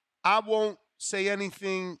can. I won't say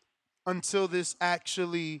anything until this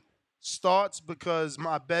actually starts because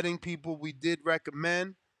my betting people, we did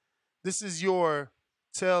recommend. This is your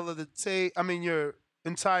tail of the tape. I mean, your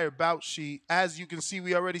entire bout sheet. As you can see,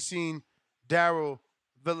 we already seen Daryl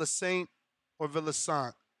Villasaint or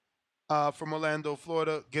Villasant from Orlando,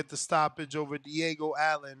 Florida, get the stoppage over Diego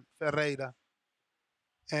Allen Ferreira.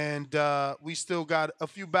 And we still got a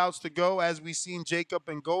few bouts to go as we seen Jacob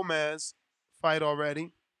and Gomez fight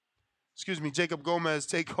already. Excuse me, Jacob Gomez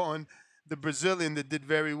take on the Brazilian that did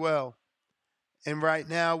very well. And right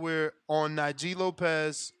now we're on Najee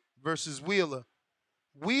Lopez versus Wheeler.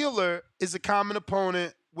 Wheeler is a common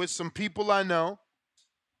opponent with some people I know.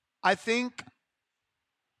 I think,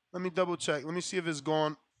 let me double check. Let me see if it's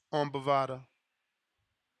gone on Bovada.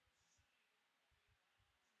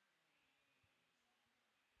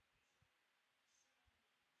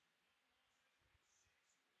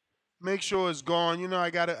 Make sure it's gone. You know, I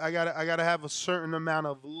gotta have a certain amount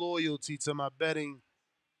of loyalty to my betting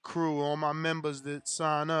crew, all my members that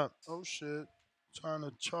sign up. Oh shit. Trying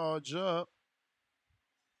to charge up.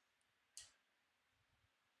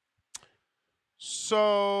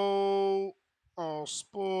 So, all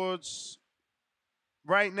sports.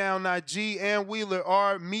 Right now, Najee and Wheeler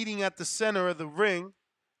are meeting at the center of the ring.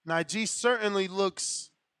 Najee certainly looks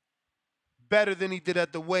better than he did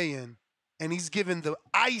at the weigh-in. And he's giving the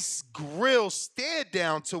ice grill stare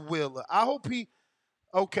down to Wheeler. I hope he...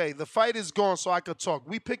 Okay, the fight is gone so I could talk.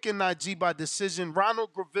 We picking Najee by decision.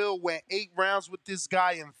 Ronald Graville went 8 rounds with this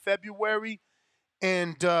guy in February.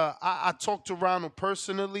 And I talked to Ronald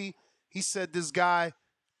personally. He said this guy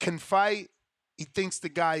can fight. He thinks the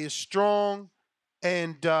guy is strong.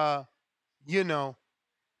 And,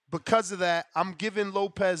 because of that, I'm giving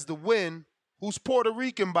Lopez the win, who's Puerto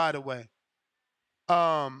Rican, by the way.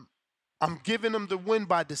 I'm giving him the win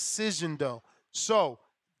by decision, though. So,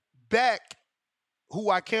 Beck,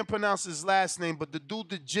 who I can't pronounce his last name, but the dude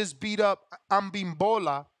that just beat up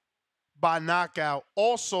Ambimbola by knockout,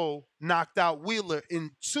 also knocked out Wheeler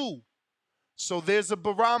in 2. So there's a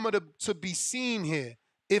barometer to be seen here.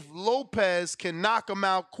 If Lopez can knock him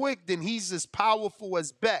out quick, then he's as powerful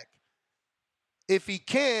as Beck. If he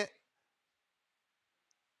can't,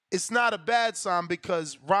 it's not a bad sign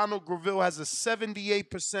because Ronald Graville has a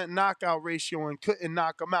 78% knockout ratio and couldn't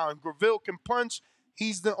knock him out. And Graville can punch.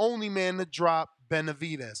 He's the only man to drop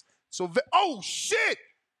Benavidez. So, oh, shit!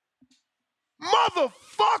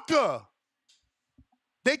 Motherfucker!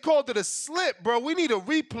 They called it a slip, bro. We need a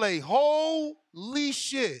replay. Holy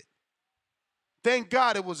shit. Thank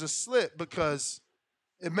God it was a slip because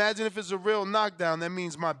imagine if it's a real knockdown. That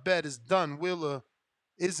means my bet is done. Wheeler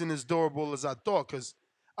isn't as durable as I thought because,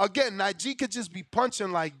 again, Najee could just be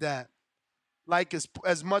punching like that, like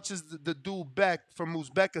as much as the dude Beck from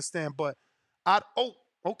Uzbekistan. But,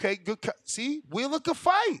 okay, good. See, Wheeler could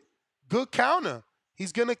fight. Good counter.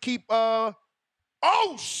 He's going to keep, oh,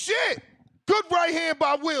 shit. Good right hand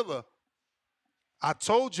by Wheeler. I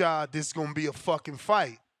told y'all this is going to be a fucking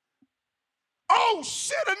fight. Oh,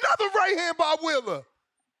 shit, another right hand by Wheeler.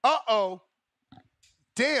 Uh-oh.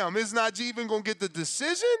 Damn, is Najee even going to get the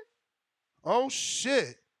decision? Oh,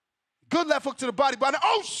 shit. Good left hook to the body.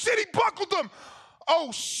 Oh, shit, he buckled him.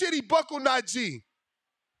 Oh, shit, he buckled Najee.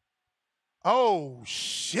 Oh,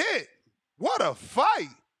 shit. What a fight.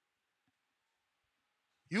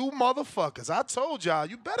 You motherfuckers. I told y'all,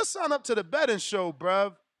 you better sign up to the betting show,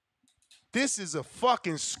 bruv. This is a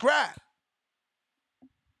fucking scrap.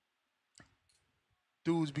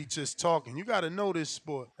 Dudes be just talking. You got to know this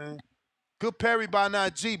sport, man. Good parry by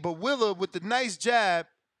Najee, but Wheeler with the nice jab,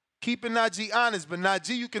 keeping Najee honest. But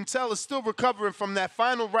Najee, you can tell, is still recovering from that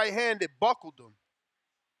final right hand that buckled him.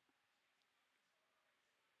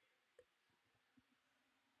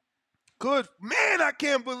 Good. Man, I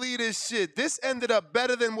can't believe this shit. This ended up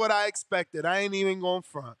better than what I expected. I ain't even going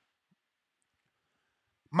front.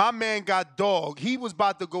 My man got dogged. He was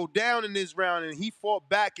about to go down in this round, and he fought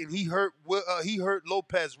back, and he hurt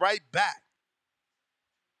Lopez right back.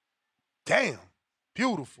 Damn.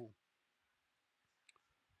 Beautiful.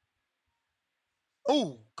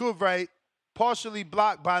 Ooh, good right. Partially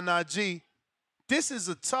blocked by Najee. This is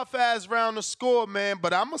a tough-ass round to score, man,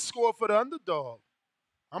 but I'm going to score for the underdog.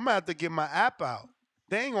 I'm going to have to get my app out.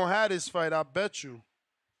 They ain't going to have this fight, I bet you.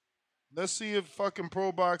 Let's see if fucking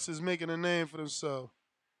Pro Box is making a name for themselves.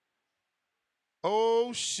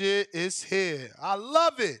 Oh, shit, it's here. I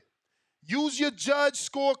love it. Use your Judge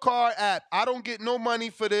Scorecard app. I don't get no money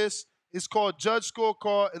for this. It's called Judge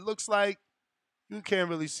Scorecard. It looks like you can't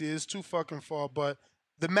really see it. It's too fucking far, but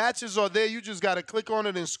the matches are there. You just got to click on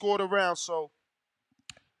it and score the round. So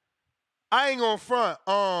I ain't gonna front.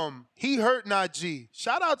 He hurt Najee.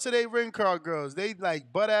 Shout out to they ring card girls. They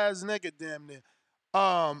like butt ass naked damn near.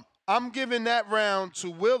 I'm giving that round to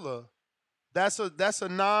Willa. That's a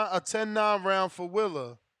 10-9 round for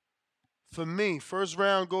Willa. For me, first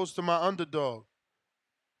round goes to my underdog.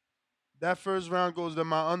 That first round goes to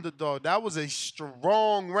my underdog. That was a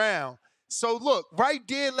strong round. So look, right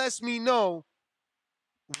there lets me know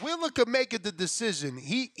Willa could make it the decision.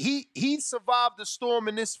 He survived the storm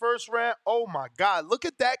in this first round. Oh my God, look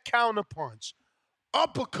at that counter punch.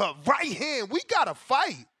 Uppercut, right hand. We gotta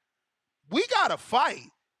fight. We gotta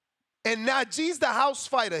fight. And Najee's the house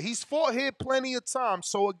fighter. He's fought here plenty of times.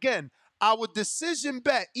 So again, our decision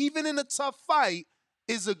bet, even in a tough fight,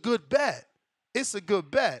 is a good bet. It's a good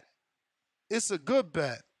bet. It's a good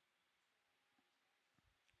bet.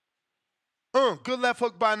 Good left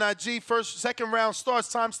hook by Najee. Second round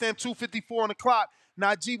starts. Timestamp 2:54 on the clock.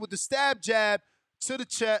 Najee with the stab jab to the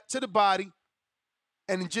chest, to the body,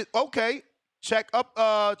 and just okay. Check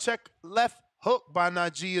left hook by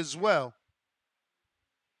Najee as well.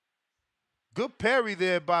 Good parry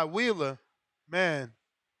there by Wheeler, man.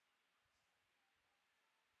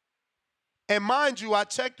 And mind you, I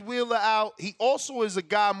checked Wheeler out. He also is a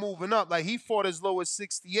guy moving up. Like he fought as low as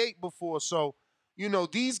 68 before, so. You know,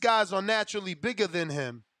 these guys are naturally bigger than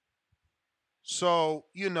him. So,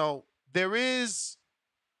 you know, there is,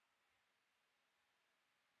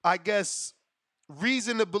 I guess,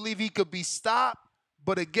 reason to believe he could be stopped.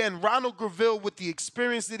 But again, Ronald Graville, with the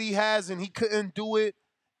experience that he has, and he couldn't do it.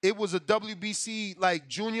 It was a WBC, like,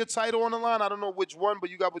 junior title on the line. I don't know which one, but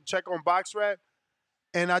you got to check on BoxRec.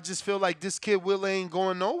 And I just feel like this kid, Will, ain't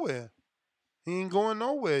going nowhere. He ain't going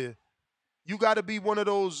nowhere. You got to be one of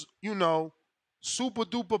those, you know, super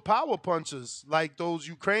duper power punchers like those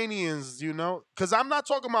Ukrainians, you know, because I'm not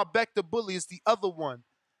talking about Beck the Bully. It's the other one,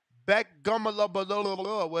 Beck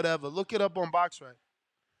Gumala, whatever. Look it up on BoxRec.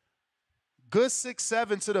 Good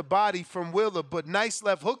 6-7 to the body from Wheeler, but nice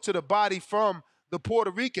left hook to the body from the Puerto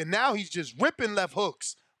Rican. Now he's just ripping left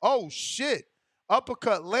hooks. Oh shit!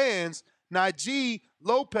 Uppercut lands. Najee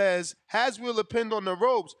Lopez has Wheeler pinned on the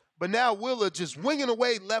ropes, but now Wheeler just winging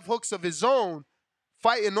away left hooks of his own,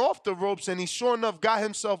 fighting off the ropes, and he sure enough got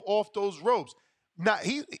himself off those ropes. Now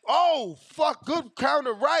oh fuck, good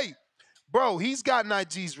counter right. Bro, he's got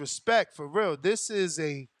Najee's respect for real. This is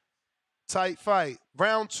a tight fight.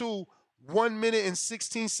 Round 2, 1 minute and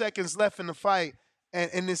 16 seconds left in the fight, and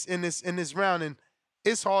in this round, and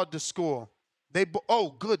it's hard to score.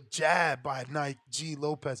 Good jab by Najee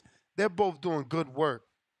Lopez. They're both doing good work.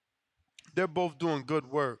 They're both doing good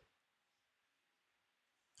work.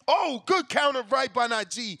 Oh, good counter right by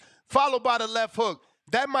Najee, followed by the left hook.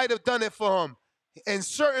 That might have done it for him. And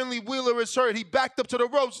certainly Wheeler is hurt. He backed up to the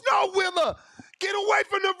ropes. No, Wheeler! Get away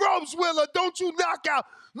from the ropes, Wheeler! Don't you knock out.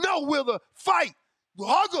 No, Wheeler, fight!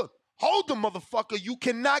 Hugger! Hold the motherfucker. You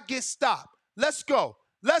cannot get stopped. Let's go.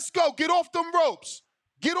 Let's go. Get off them ropes.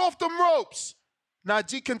 Get off them ropes.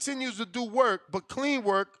 Najee continues to do work, but clean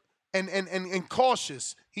work and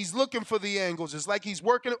cautious. He's looking for the angles. It's like he's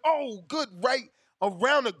working. Oh, good right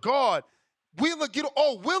around the guard. Wheeler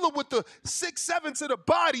Wheeler with the 6-7 to the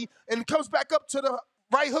body and comes back up to the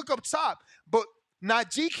right hook up top. But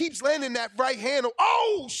Najee keeps landing that right hand.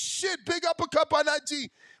 Oh, shit, big uppercut by Najee.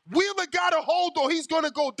 Wheeler got a hold or he's going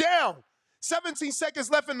to go down. 17 seconds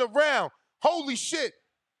left in the round. Holy shit.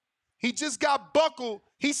 He just got buckled.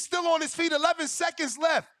 He's still on his feet. 11 seconds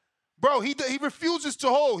left. Bro, he refuses to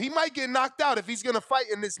hold. He might get knocked out if he's going to fight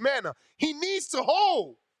in this manner. He needs to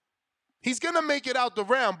hold. He's going to make it out the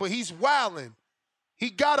round, but he's wilding. He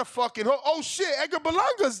got to fucking hold. Oh, shit, Edgar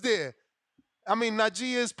Belanga's there. I mean,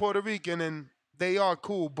 Najee is Puerto Rican, and they are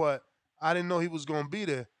cool, but I didn't know he was going to be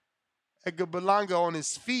there. Edgar Belanga on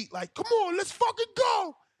his feet like, come on, let's fucking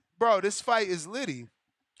go. Bro, this fight is litty.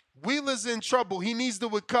 Wheeler's in trouble. He needs to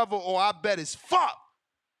recover or I bet it's fuck.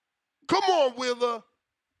 Come on, Wheeler.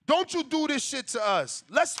 Don't you do this shit to us.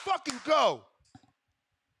 Let's fucking go.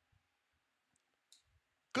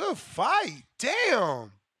 Good fight.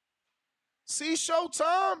 Damn. See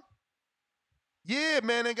Showtime? Yeah,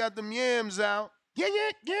 man, they got them yams out. Yeah.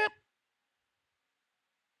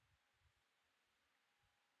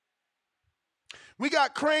 We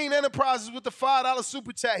got Crane Enterprises with the $5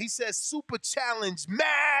 super chat. He says super challenge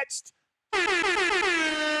matched.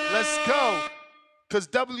 Let's go. Because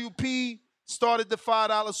WP started the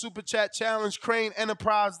 $5 super chat challenge. Crane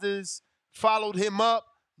Enterprises followed him up.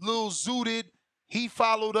 Lil Zooted, he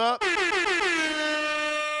followed up.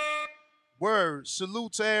 Word.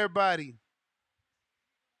 Salute to everybody.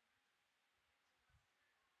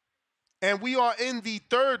 And we are in the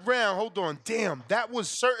third round. Hold on. Damn, that was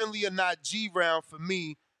certainly a Najee round for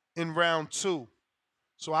me in round 2.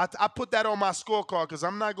 So I put that on my scorecard because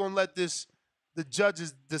I'm not going to let the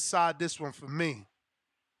judges decide this one for me.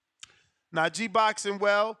 Najee boxing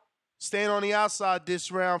well, staying on the outside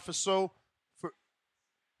this round for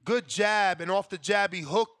good jab, and off the jab he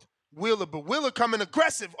hooked Wheeler, but Wheeler coming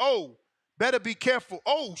aggressive. Oh, better be careful.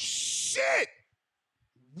 Oh, shit.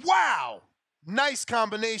 Wow. Nice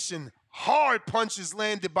combination. Hard punches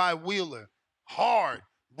landed by Wheeler. Hard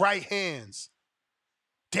right hands.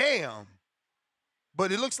 Damn.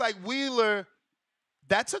 But it looks like Wheeler,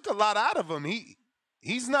 that took a lot out of him.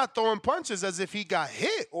 He's not throwing punches as if he got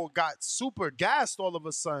hit or got super gassed all of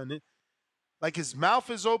a sudden. Like his mouth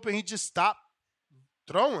is open. He just stopped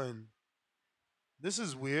throwing. This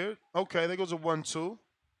is weird. Okay, there goes a 1-2.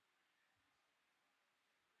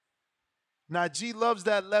 Najee loves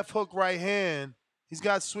that left hook right hand. He's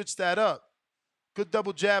got to switch that up. Good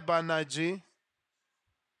double jab by Najee.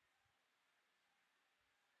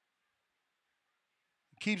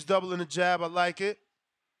 Keeps doubling the jab. I like it.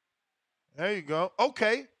 There you go.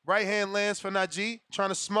 Okay. Right hand lands for Najee. Trying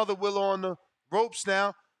to smother Wheeler on the ropes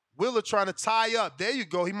now. Wheeler trying to tie up. There you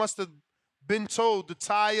go. He must have been told to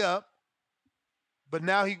tie up. But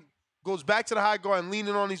now he goes back to the high guard and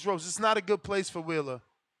leaning on these ropes. It's not a good place for Wheeler.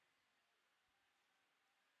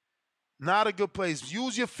 Not a good place.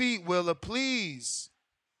 Use your feet, Wheeler, please.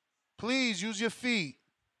 Please use your feet.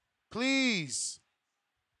 Please.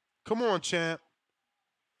 Come on, champ.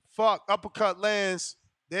 Fuck. Uppercut lands.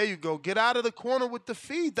 There you go. Get out of the corner with the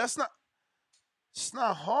feet. It's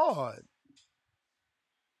not hard.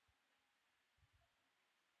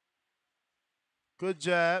 Good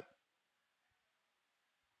jab.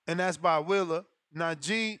 And that's by Wheeler.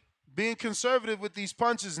 Najee being conservative with these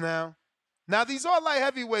punches now. Now, these are light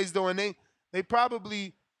heavyweights, though, and they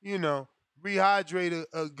probably, rehydrate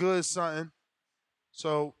a good something.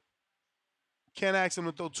 So, can't ask them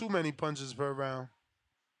to throw too many punches per round.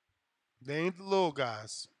 They ain't the little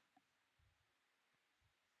guys.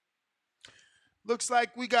 Looks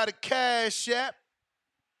like we got a cash app.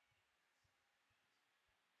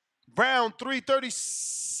 Round 3,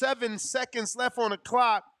 37 seconds left on the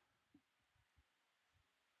clock.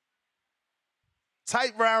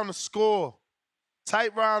 Tight round to score.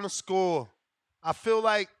 Tight round to score. I feel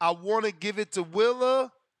like I want to give it to Wheeler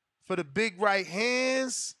for the big right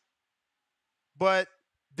hands, but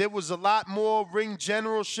there was a lot more ring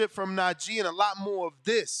generalship from Najee and a lot more of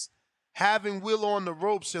this. Having Wheeler on the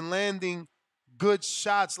ropes and landing good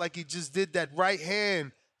shots like he just did that right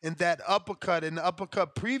hand and that uppercut and the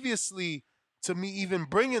uppercut previously to me even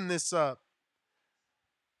bringing this up.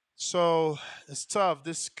 So it's tough.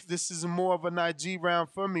 This is more of a Najee round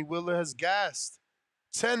for me. Wheeler has gassed.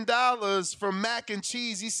 $10 from Mac and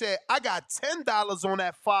Cheese. He said, I got $10 on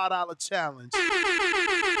that $5 challenge.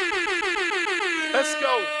 Let's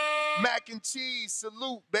go. Mac and Cheese.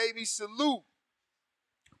 Salute, baby. Salute.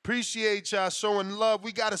 Appreciate y'all showing love.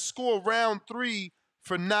 We got to score round 3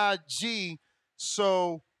 for Najee.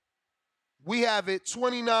 So we have it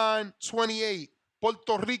 29-28.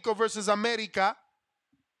 Puerto Rico versus America.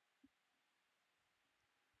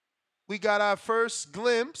 We got our first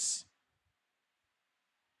glimpse.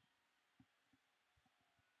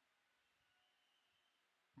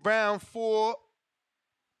 Round 4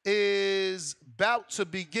 is about to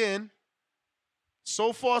begin.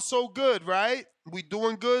 So far, so good, right? We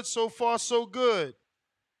doing good. So far, so good.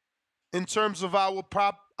 In terms of our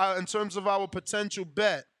potential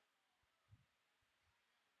bet.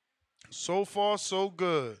 So far, so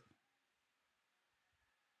good.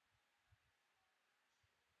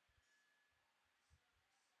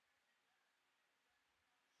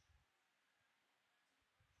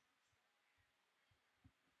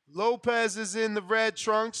 Lopez is in the red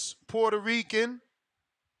trunks, Puerto Rican.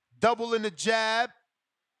 Double in the jab,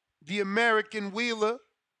 the American Wheeler.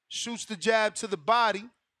 shoots the jab to the body.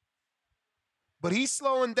 But he's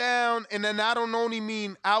slowing down, and then I don't only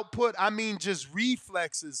mean output, I mean just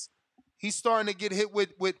reflexes. He's starting to get hit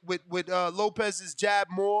with Lopez's jab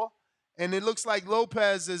more, and it looks like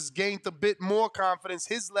Lopez has gained a bit more confidence.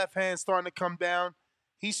 His left hand's starting to come down.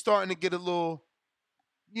 He's starting to get a little,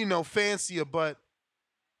 fancier, but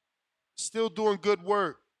still doing good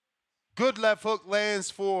work. Good left hook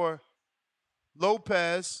lands for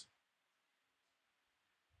Lopez.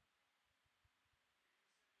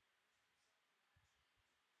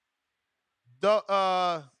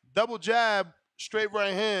 Double jab, straight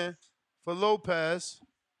right hand for Lopez.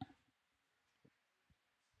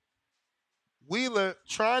 Wheeler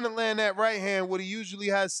trying to land that right hand, what he usually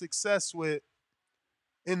has success with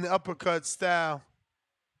in the uppercut style.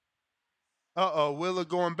 Wheeler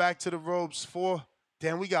going back to the ropes.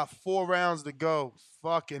 Damn, we got 4 rounds to go.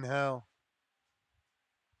 Fucking hell.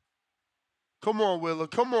 Come on, Wheeler.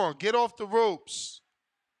 Come on, get off the ropes.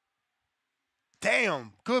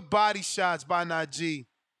 Damn, good body shots by Najee.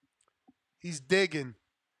 He's digging.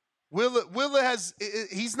 Wheeler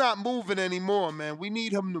he's not moving anymore, man. We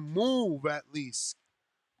need him to move at least.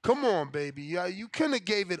 Come on, baby. You couldn't have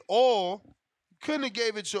gave it all. You couldn't have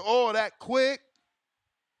gave it your all that quick.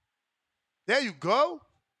 There you go.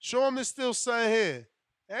 Show him there's still something here.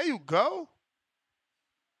 There you go.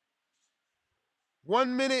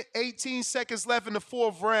 1 minute, 18 seconds left in the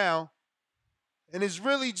 4th round. And it's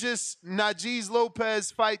really just Najee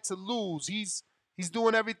Lopez fight to lose. He's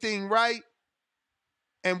doing everything right.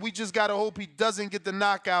 And we just got to hope he doesn't get the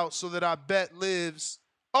knockout so that our bet lives.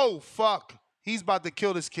 Oh, fuck. He's about to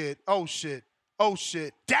kill this kid. Oh, shit. Oh,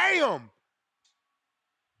 shit. Damn.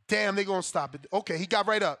 Damn, they going to stop it. Okay, he got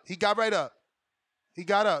right up. He got right up. He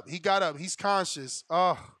got up. He got up. He's conscious.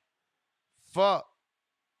 Oh, fuck.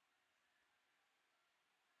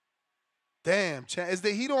 Damn,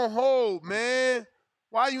 he don't hold, man.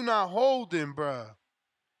 Why you not holding, bruh?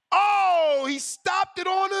 Oh, he stopped it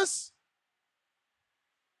on us?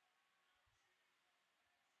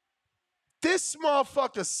 This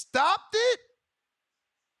motherfucker stopped it?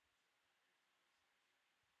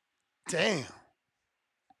 Damn.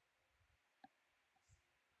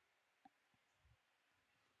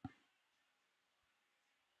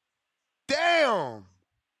 Damn.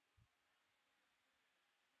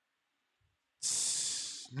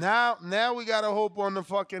 Now we got to hope on the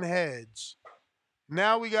fucking hedge.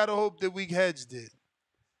 Now we got to hope that we hedged it.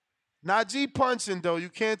 Najee punching, though. You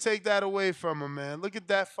can't take that away from him, man. Look at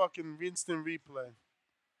that fucking instant replay.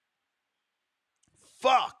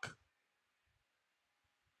 Fuck.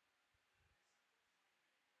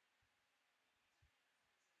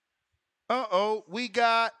 We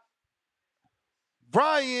got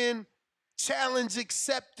Brian, challenge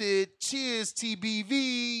accepted. Cheers,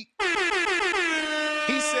 TBV.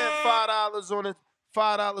 He sent $5 on a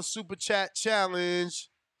 $5 super chat challenge.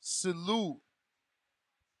 Salute.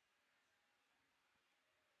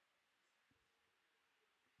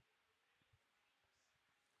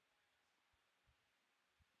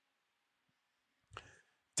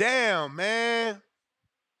 Damn, man.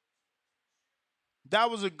 That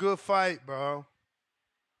was a good fight, bro.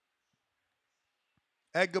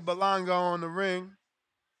 Edgar Berlanga on the ring.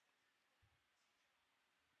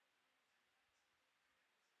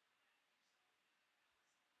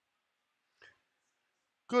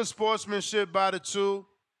 Good sportsmanship by the two.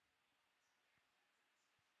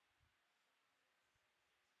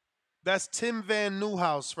 That's Tim Van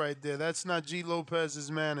Nieuwhouse right there. That's Najee Lopez's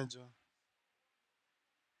manager.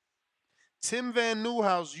 Tim Van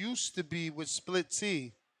Nieuwhouse used to be with Split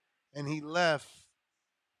T, and he left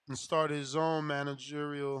and started his own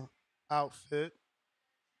managerial outfit.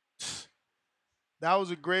 That was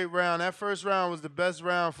a great round. That first round was the best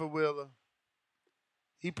round for Wheeler.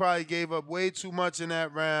 He probably gave up way too much in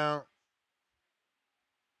that round.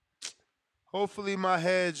 Hopefully my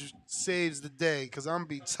hedge saves the day, because I'm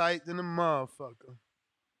be tight than a motherfucker.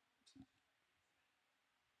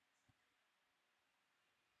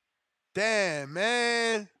 Damn,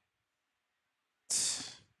 man.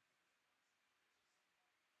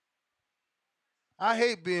 I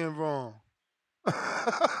hate being wrong.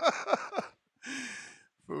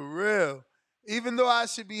 For real. Even though I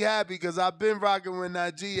should be happy because I've been rocking with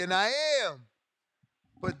Najee, and I am.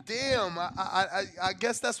 But damn, I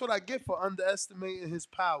guess that's what I get for underestimating his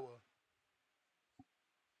power.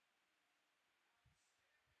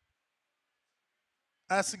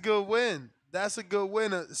 That's a good win. That's a good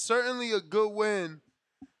win. Certainly a good win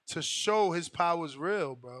to show his power's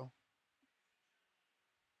real, bro.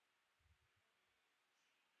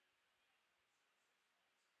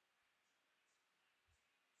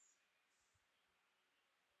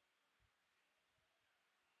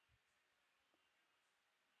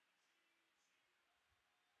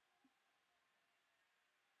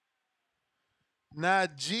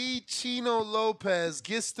 Najee Chino Lopez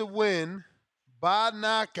gets the win by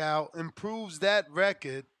knockout, improves that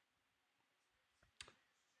record,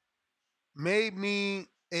 made me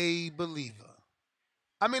a believer.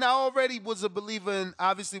 I mean, I already was a believer, and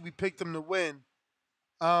obviously we picked him to win.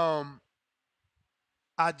 Um,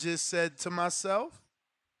 I just said to myself,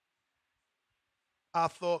 I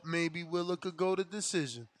thought maybe Willa could go to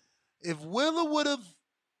decision. If Willa would have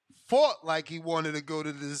fought like he wanted to go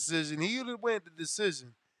to the decision, he would have went the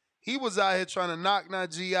decision. He was out here trying to knock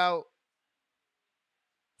Najee out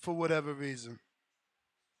for whatever reason.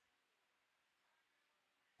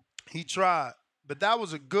 He tried, but that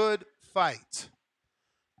was a good fight.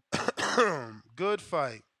 Good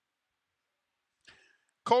fight.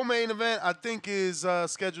 Co-main event, I think, is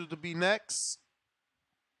scheduled to be next.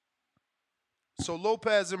 So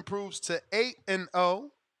Lopez improves to 8-0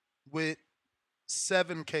 with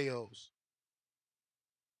 7 KOs.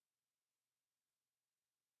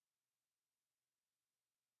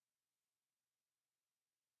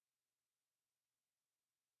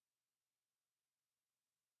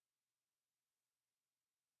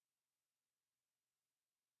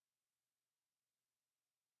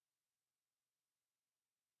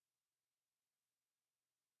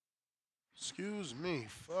 Excuse me.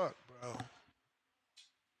 Fuck, bro.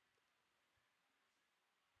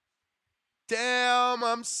 Damn,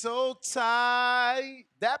 I'm so tired.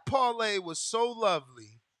 That parlay was so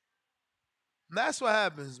lovely. And that's what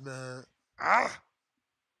happens, man. Ah.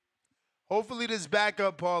 Hopefully this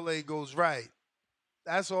backup parlay goes right.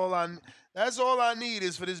 That's all I that's all I need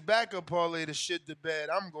is for this backup parlay to shit the bed.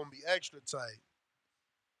 I'm gonna be extra tight.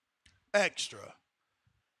 Extra.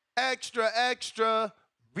 Extra, extra.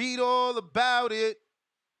 Read all about it.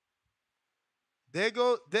 There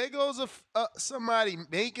goes somebody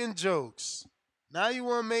making jokes. Now you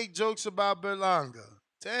want to make jokes about Berlanga.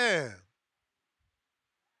 Damn.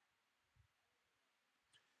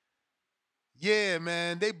 Yeah,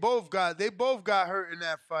 man. They both got hurt in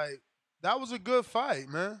that fight. That was a good fight,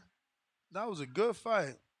 man. That was a good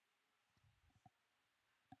fight.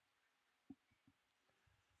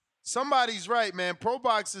 Somebody's right, man. Pro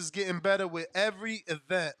Box is getting better with every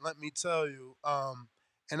event, let me tell you.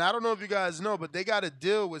 And I don't know if you guys know, but they got a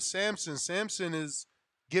deal with Samson. Samson is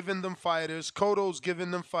giving them fighters. Kodo's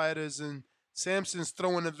giving them fighters, and Samson's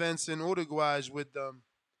throwing events in Uruguay with them.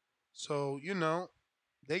 So,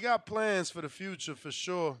 they got plans for the future for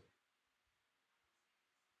sure.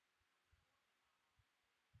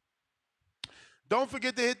 Don't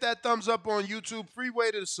forget to hit that thumbs up on YouTube. Free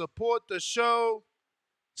way to support the show.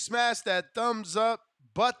 Smash that thumbs up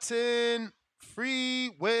button. Free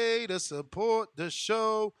way to support the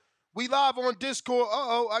show. We live on Discord.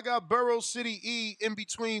 I got Burrow City E in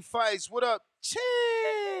between fights. What up?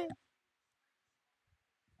 Chee!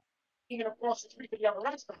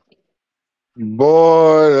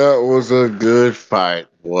 Boy, that was a good fight,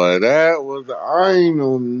 boy. I ain't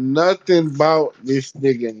know nothing about this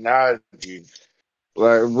nigga Najee.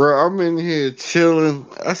 Like, bro, I'm in here chilling.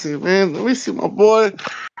 I said, man, let me see my boy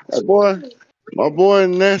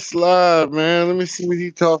Ness live, man. Let me see what he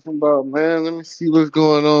talking about, man. Let me see what's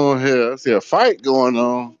going on here. I see a fight going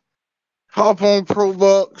on. Hop on Pro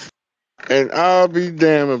Bucks, and I'll be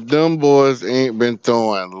damned if them boys ain't been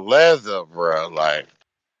throwing leather, bro. Like,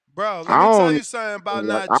 Bro, let I me tell don't you something about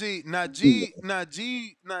like. Najee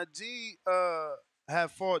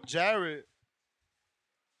had fought Jared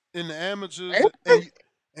in the amateurs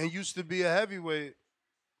and used to be a heavyweight.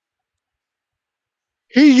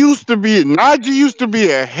 Najee used to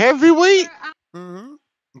be a heavyweight? Mm-hmm.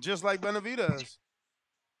 Just like Benavidez.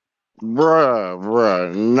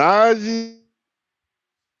 Bruh. Najee.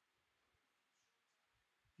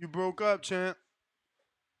 You broke up, champ.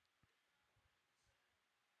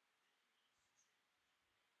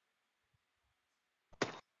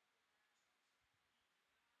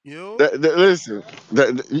 You? Listen,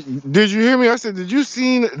 did you hear me? I said, did you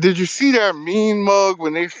see that mean mug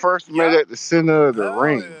when they first met Yep. at the center of the Hell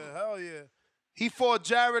ring? yeah. Hell yeah. He fought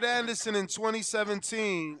Jared Anderson in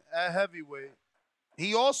 2017 at heavyweight.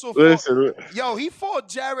 He also fought. Listen, He fought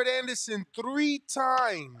Jared Anderson 3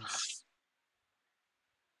 times.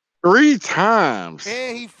 3 times.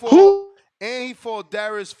 And he fought Who?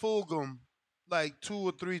 Darius Fulgham like 2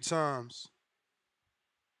 or 3 times.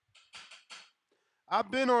 I've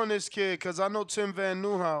been on this kid because I know Tim Van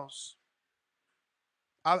Newhouse.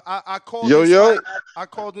 I called Yo, this yo. fight. I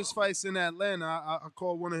called this fight in Atlanta. I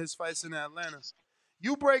called one of his fights in Atlanta.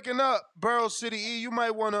 You breaking up, Burrow City E. You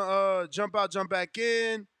might want to jump out, jump back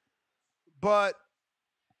in. But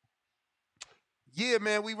yeah,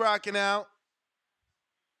 man, we rocking out.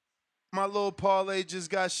 My little parlay just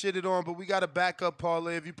got shitted on, but we got a backup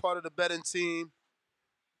parlay. If you're part of the betting team,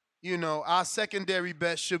 our secondary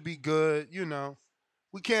bet should be good.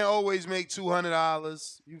 We can't always make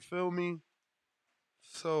 $200. You feel me?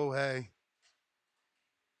 So, hey.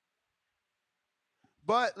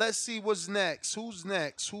 But let's see what's next. Who's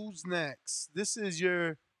next? Who's next? This is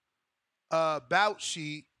your bout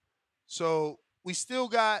sheet. So we still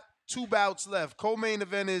got 2 bouts left. Co-main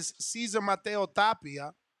event is Cesar Mateo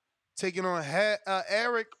Tapia taking on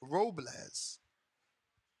Eric Robles.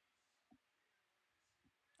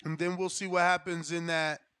 And then we'll see what happens in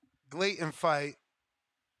that Glanton fight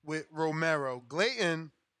with Romero.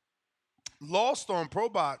 Glanton lost on Pro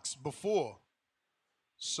Box before.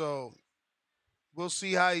 So we'll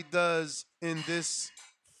see how he does in this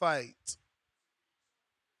fight.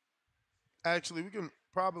 Actually, we can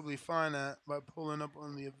probably find that by pulling up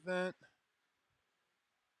on the event.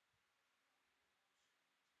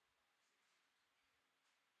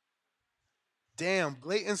 Damn,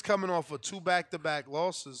 Glanton's coming off of 2 back-to-back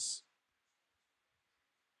losses.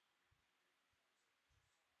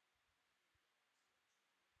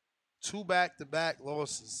 Two back-to-back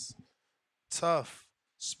losses. Tough.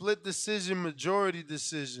 Split decision, majority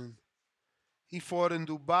decision. He fought in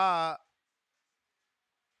Dubai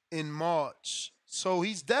in March. So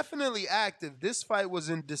he's definitely active. This fight was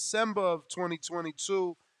in December of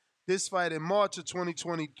 2022. This fight in March of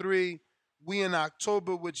 2023. We in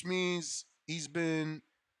October, which means he's been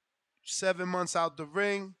 7 months out the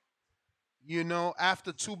ring.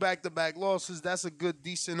 After 2 back-to-back losses, that's a good,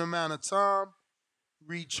 decent amount of time.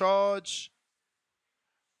 Recharge.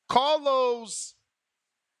 Carlos,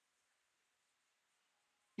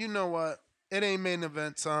 you know what? It ain't main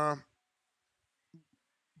event time.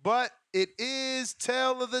 But it is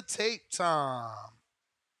tail of the tape time.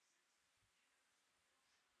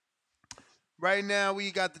 Right now, we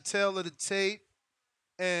got the tail of the tape.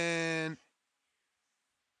 And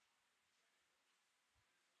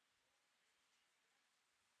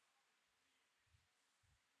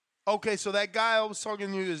okay, so that guy I was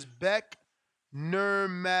talking to you is Beck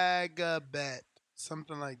Nurmagomedov.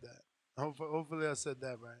 Something like that. Hopefully I said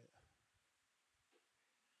that right.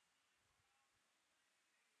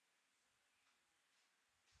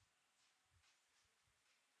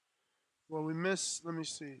 Well, we missed, let me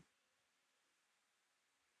see.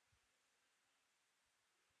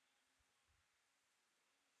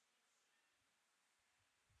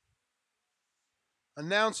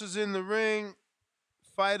 Announcers in the ring.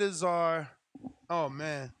 Fighters are, oh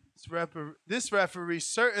man, this referee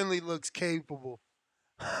certainly looks capable.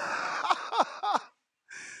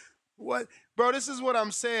 What, bro? This is what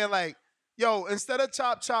I'm saying. Like, yo, instead of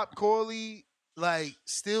Chop Corley, like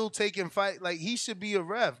still taking fight, like he should be a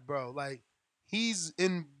ref, bro. Like he's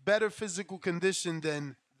in better physical condition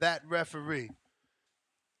than that referee.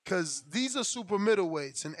 Cause these are super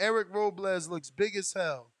middleweights, and Eric Robles looks big as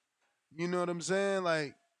hell. You know what I'm saying?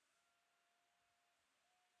 Like,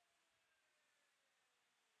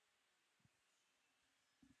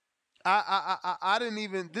 I didn't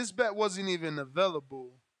even. This bet wasn't even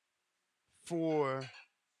available for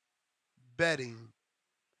betting,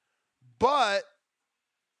 but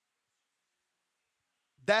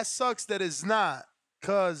that sucks that it's not.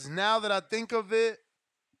 Cause now that I think of it,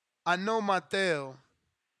 I know Mateo.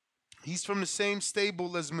 He's from the same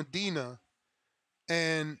stable as Medina,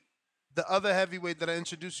 and the other heavyweight that I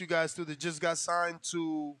introduced you guys to that just got signed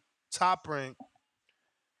to Top Rank.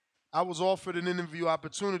 I was offered an interview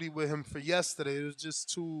opportunity with him for yesterday. It was just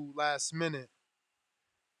too last minute.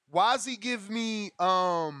 Wazzy give me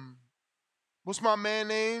what's my man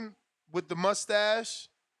name with the mustache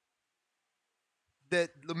that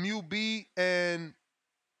Lemieux beat and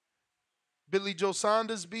Billy Joe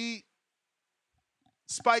Saunders beat?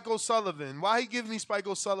 Spike O'Sullivan. Why he give me Spike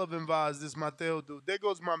O'Sullivan vibes, this Mateo dude? There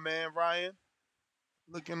goes my man Ryan.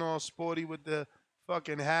 Looking all sporty with the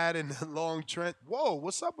fucking hat and the long trench. Whoa,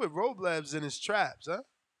 what's up with Robles and his traps, huh?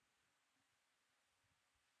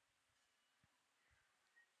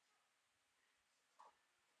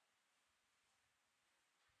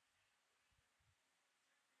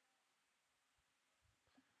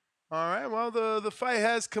 All right, well, the fight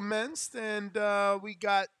has commenced, and we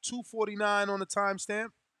got 2:49 on the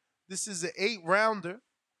timestamp. This is an 8-rounder.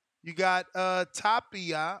 You got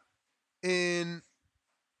Tapia in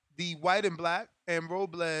the white and black, and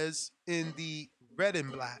Robles in the red and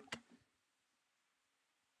black.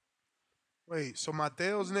 Wait, so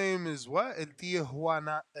Mateo's name is what? El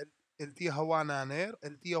Tijuanero? El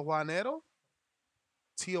Tijuanero?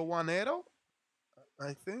 Tijuanero?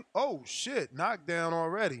 I think. Oh, shit. Knockdown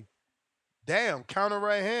already. Damn, counter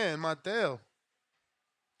right hand, Mateo.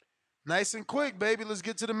 Nice and quick, baby. Let's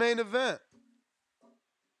get to the main event.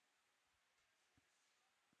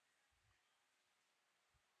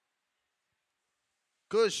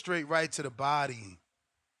 Good straight right to the body.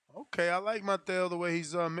 Okay, I like Mateo the way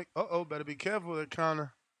he's better be careful with that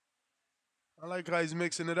counter. I like how he's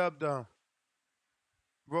mixing it up though.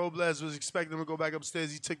 Robles was expecting him to go back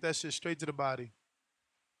upstairs. He took that shit straight to the body.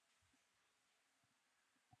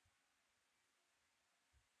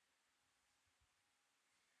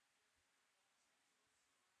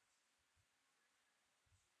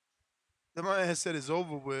 The man said it's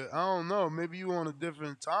over with. I don't know. Maybe you on a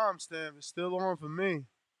different timestamp. It's still on for me.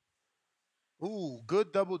 Ooh,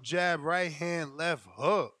 good double jab, right hand, left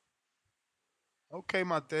hook. Okay,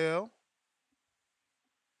 Mateo.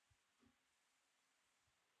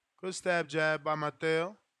 Good stab jab by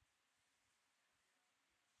Mateo.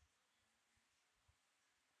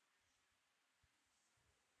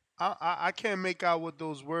 I can't make out what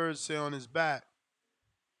those words say on his back.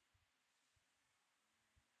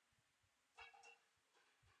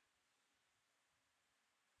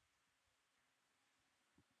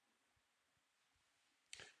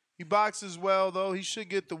 He boxes well, though. He should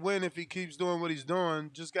get the win if he keeps doing what he's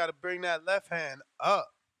doing. Just got to bring that left hand up.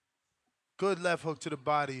 Good left hook to the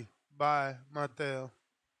body by Mateo.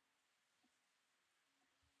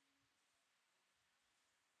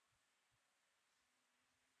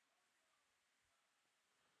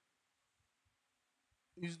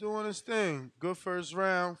 He's doing his thing. Good first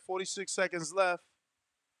round. 46 seconds left.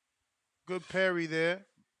 Good parry there.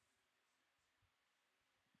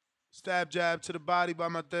 Stab jab to the body by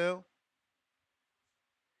Mateo.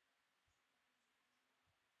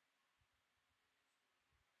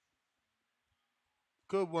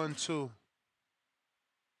 Good one, too.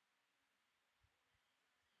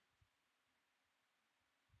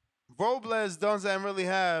 Robles doesn't really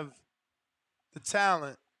have the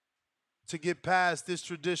talent to get past this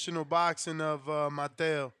traditional boxing of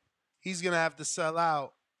Mateo. He's going to have to sell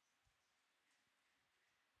out.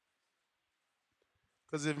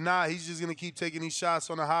 Because if not, he's just going to keep taking these shots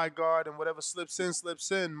on the high guard, and whatever slips in,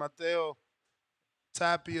 slips in. Mateo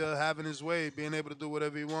Tapia having his way, being able to do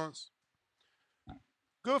whatever he wants.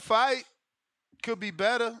 Good fight. Could be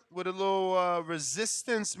better with a little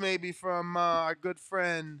resistance maybe from our good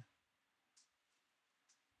friend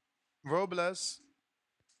Robles.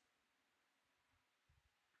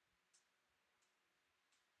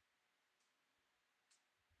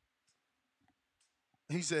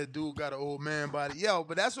 He said, dude got an old man body. Yo,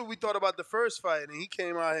 but that's what we thought about the first fight, and he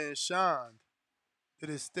came out here and shined. Did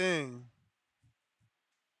his thing.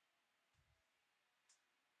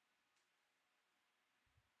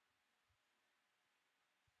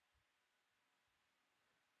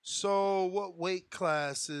 So what weight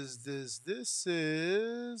class is this? This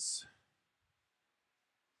is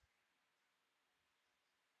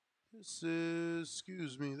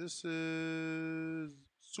excuse me, this is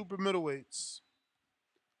super middleweights.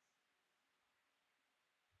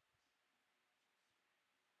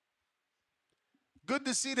 Good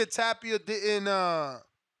to see that Tapia didn't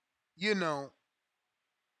you know,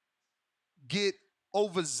 get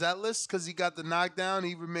overzealous because he got the knockdown.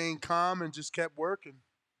 He remained calm and just kept working.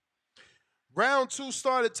 Round 2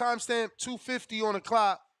 started, timestamp 2:50 on the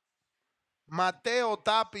clock. Mateo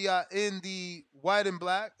Tapia in the white and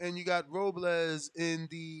black, and you got Robles in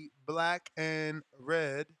the black and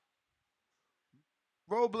red.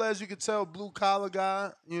 Robles, you could tell, blue collar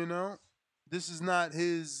guy, you know. This is not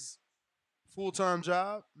his full-time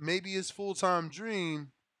job. Maybe his full-time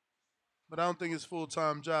dream, but I don't think it's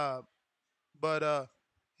full-time job. But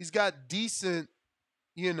he's got decent,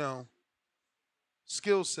 you know,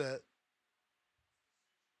 skill set.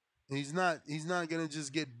 He's not gonna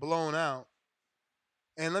just get blown out.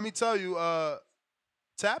 And let me tell you,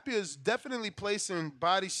 Tapia is definitely placing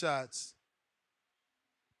body shots.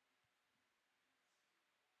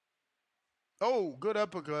 Oh, good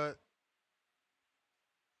uppercut.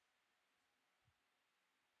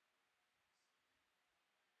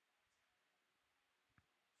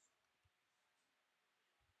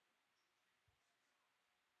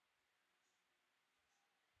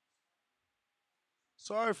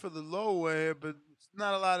 Sorry for the low way, but it's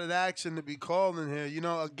not a lot of action to be called in here. You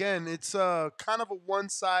know, again, it's kind of a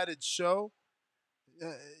one-sided show.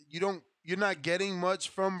 Uh, you're not getting much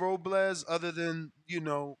from Robles other than, you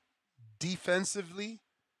know, defensively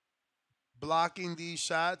blocking these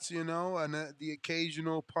shots, you know, and the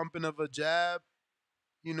occasional pumping of a jab,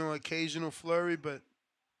 you know, occasional flurry, but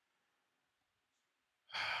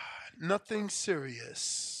nothing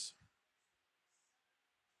serious.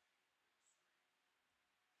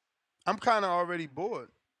 I'm kind of already bored.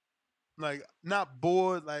 Like, not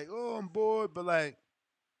bored, like, oh, I'm bored, but like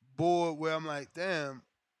bored where I'm like, damn,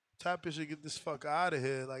 Tapia should get this fucker out of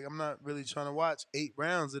here. Like, I'm not really trying to watch 8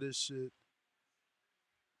 rounds of this shit.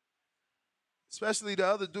 Especially the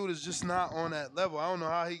other dude is just not on that level. I don't know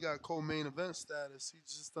how he got co-main event status. He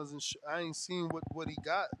just doesn't. I ain't seen what he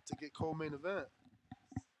got to get co-main event.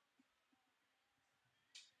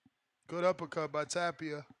 Good uppercut by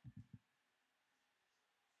Tapia.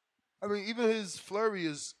 I mean, even his flurry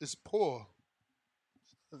is poor.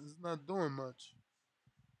 It's not doing much.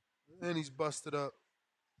 And he's busted up.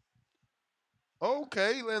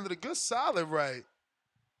 Okay, he landed a good solid right.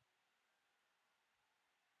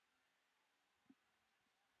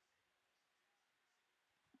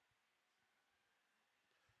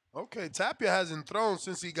 Okay, Tapia hasn't thrown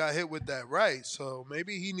since he got hit with that right, so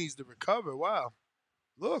maybe he needs to recover. Wow.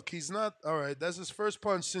 Look, he's not. All right, that's his first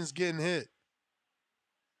punch since getting hit.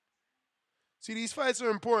 See, these fights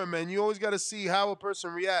are important, man. You always got to see how a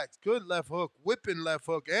person reacts. Good left hook, whipping left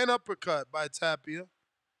hook, and uppercut by Tapia.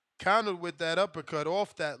 Countered with that uppercut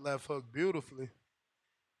off that left hook beautifully.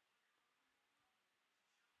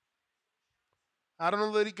 I don't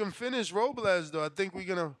know that he can finish Robles, though. I think we're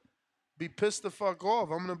going to be pissed the fuck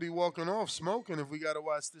off. I'm going to be walking off smoking if we got to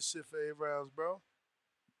watch this shit for 8 rounds, bro.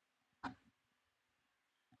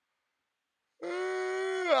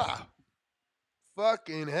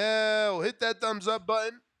 Fucking hell. Hit that thumbs up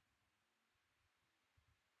button.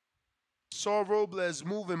 Saw Robles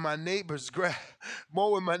moving my neighbor's grass,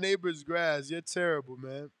 mowing my neighbor's grass. You're terrible,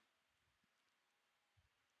 man.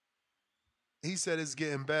 He said it's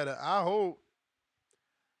getting better. I hope.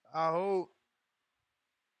 I hope.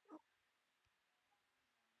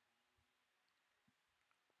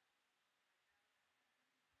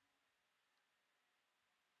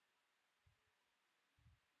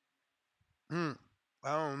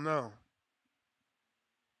 I don't know.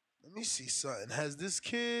 Let me see something. Has this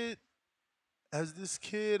kid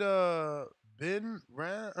been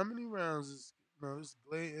round? How many rounds is no, this is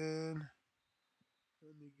Glanton.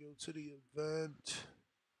 Let me go to the event.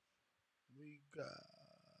 We got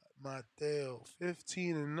Mateo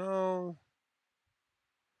 15-0.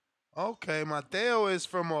 Okay, Mateo is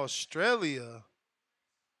from Australia.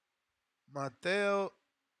 Mateo,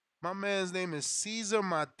 my man's name is Cesar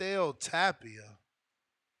Mateo Tapia.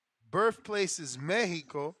 Birthplace is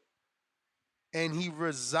Mexico, and he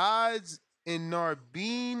resides in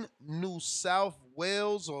Narbine, New South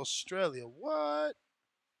Wales, Australia. What?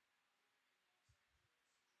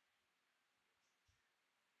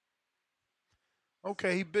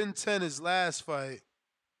 Okay, he been 10 his last fight.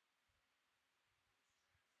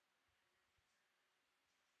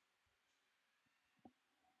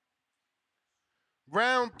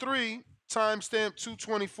 Round 3, timestamp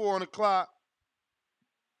 2:24 on the clock.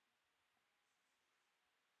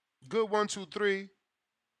 Good 1, 2, 3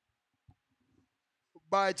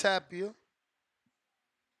 by Tapia.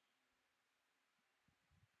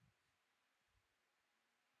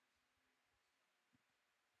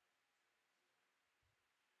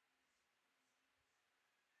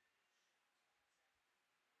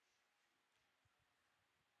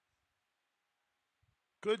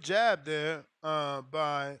 Good jab there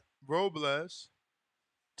by Robles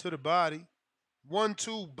to the body.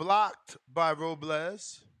 1-2 blocked by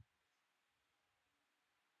Robles.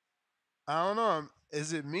 I don't know.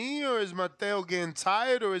 Is it me or is Mateo getting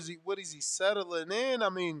tired or is he settling in? I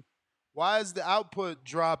mean, why is the output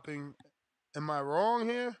dropping? Am I wrong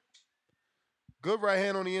here? Good right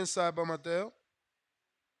hand on the inside by Mateo.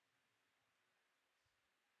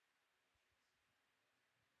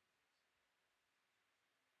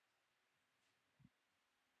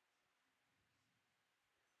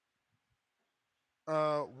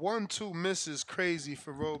 Uh, 1-2 misses crazy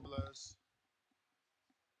for Robles.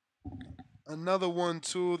 Another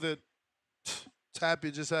 1-2 that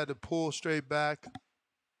Tapia just had to pull straight back.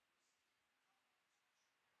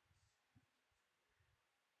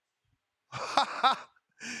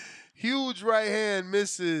 Huge right hand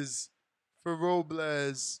misses for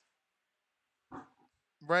Robles.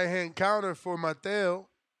 Right hand counter for Mateo.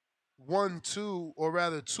 1-2, or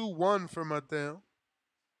rather 2-1 for Mateo.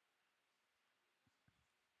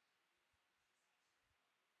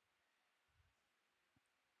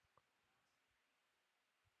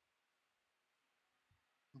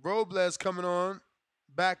 Robles coming on,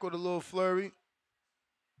 back with a little flurry,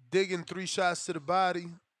 digging 3 shots to the body.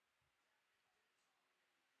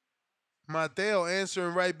 Mateo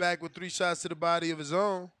answering right back with 3 shots to the body of his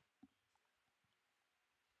own.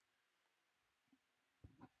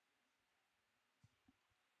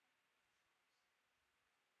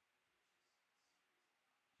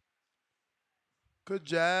 Good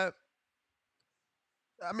jab.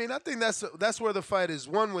 I mean, I think that's where the fight is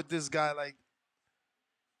won with this guy. Like,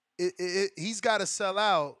 he's got to sell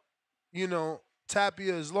out. You know,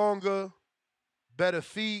 Tapia is longer, better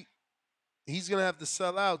feet. He's gonna have to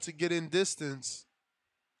sell out to get in distance.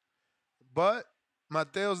 But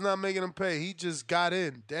Mateo's not making him pay. He just got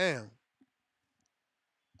in. Damn.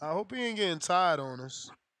 I hope he ain't getting tired on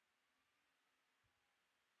us.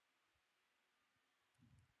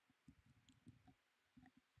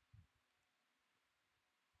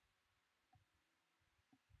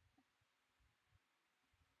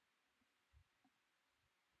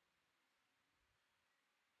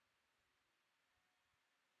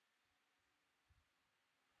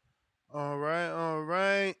 All right, all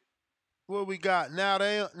right. What we got now?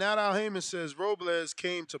 Now Al Heyman says Robles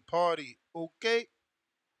came to party. Okay.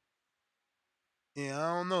 Yeah,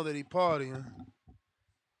 I don't know that he partying.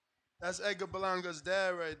 That's Edgar Belanga's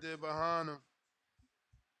dad right there behind him,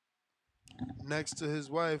 next to his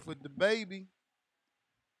wife with the baby.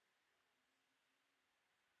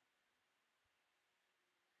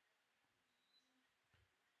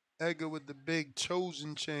 Edgar with the big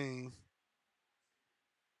chosen chain.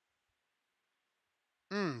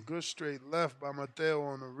 Good straight left by Mateo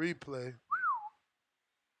on the replay.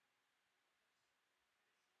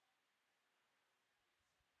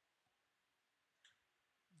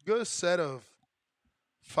 Good set of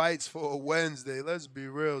fights for a Wednesday. Let's be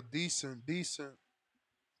real. Decent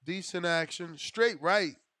action. Straight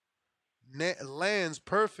right. Lands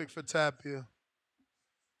perfect for Tapia.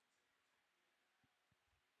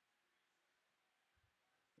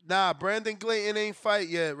 Nah, Brandon Glanton ain't fight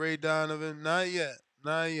yet, Ray Donovan. Not yet.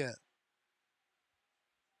 Not yet.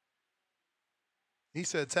 He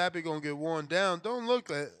said Tapia gonna get worn down. Don't look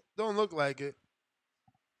like it.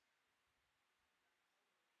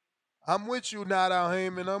 I'm with you, not Al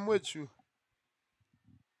Heyman. I'm with you.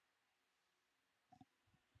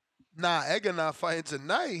 Nah, Edgar not fighting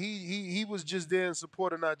tonight. He was just there in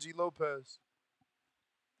support of Najee Lopez.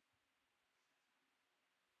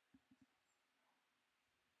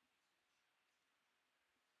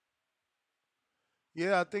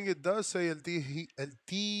 Yeah, I think it does say El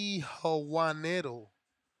Tijuanero,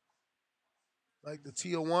 like the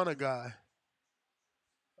Tijuana guy.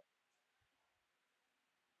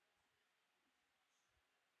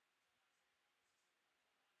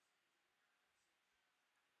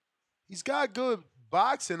 He's got good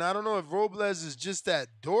boxing. I don't know if Robles is just that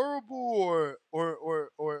durable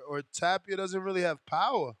or Tapia doesn't really have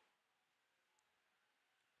power.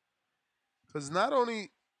 Cause not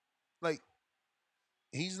only like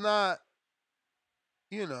he's not,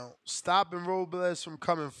 stopping Robles from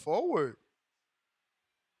coming forward.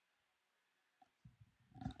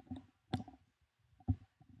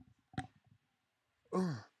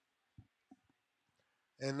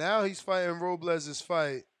 And now he's fighting Robles'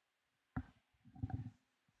 fight.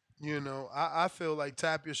 I feel like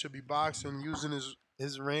Tapia should be boxing using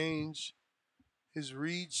his range, his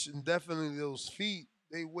reach, and definitely those feet.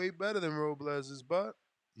 They way better than Robles's, but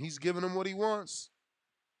he's giving him what he wants.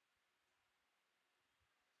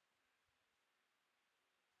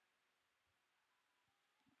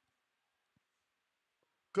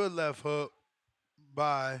 Good left hook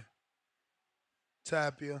by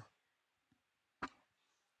Tapia.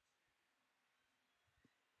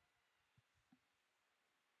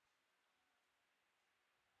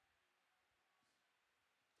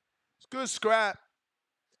 It's good scrap.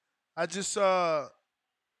 I just I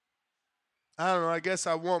don't know, I guess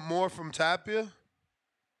I want more from Tapia,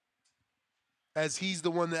 as he's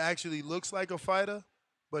the one that actually looks like a fighter.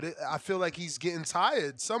 But I feel like he's getting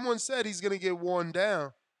tired. Someone said he's gonna get worn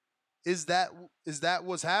down. Is that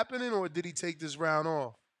what's happening, or did he take this round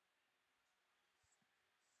off?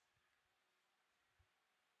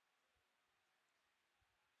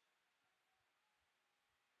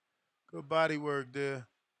 Good body work there.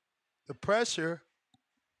 The pressure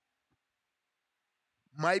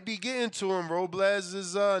might be getting to him. Robles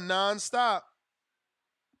is nonstop.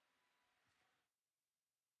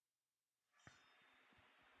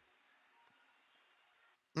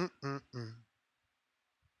 Mm-mm-mm.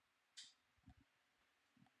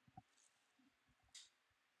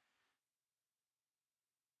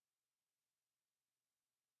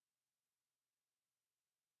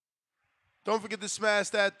 Don't forget to smash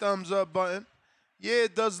that thumbs up button. Yeah,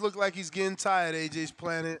 it does look like he's getting tired, AJ's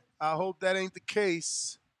Planet. I hope that ain't the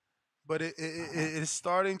case, but it is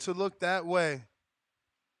starting to look that way.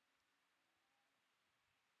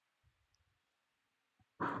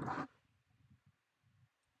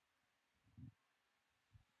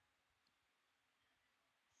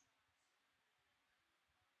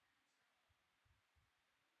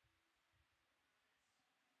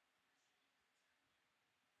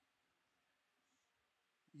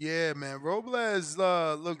 Yeah, man. Robles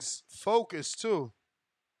looks focused too.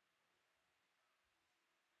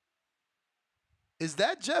 Is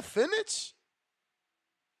that Jeff Finnich?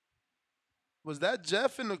 Was that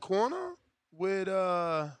Jeff in the corner with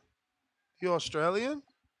the Australian?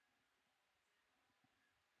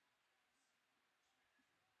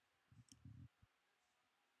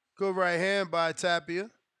 Good right hand by Tapia.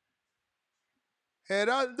 Head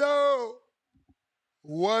up, no.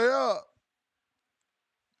 Way up.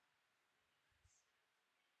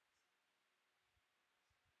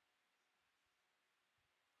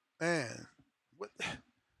 Man, what?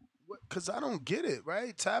 Because I don't get it,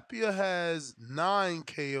 right? Tapia has 9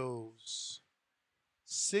 KOs,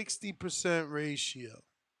 60% ratio.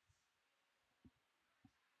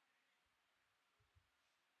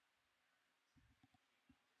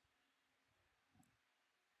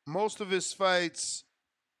 Most of his fights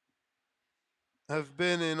have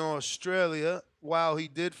been in Australia, while he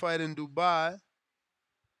did fight in Dubai a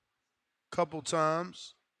couple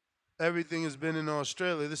times. Everything has been in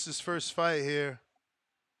Australia. This is his first fight here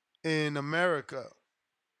in America.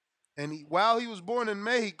 And while he was born in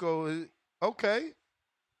Mexico, okay,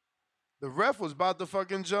 the ref was about to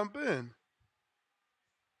fucking jump in.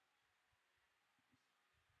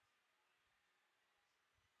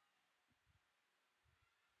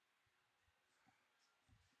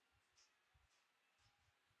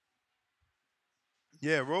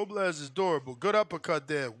 Yeah, Robles is durable. Good uppercut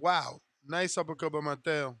there. Wow. Nice uppercut by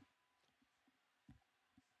Mateo.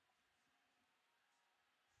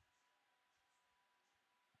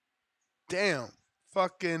 Damn.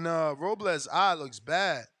 Fucking Robles' eye looks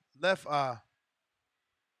bad. Left eye.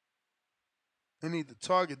 They need to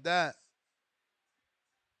target that.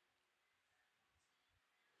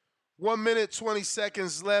 1 minute, 20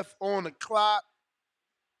 seconds left on the clock.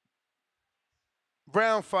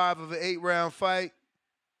 Round 5 of an 8-round fight.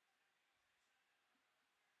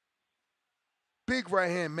 Big right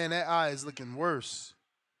hand. Man, that eye is looking worse.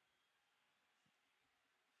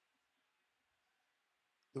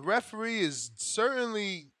 The referee is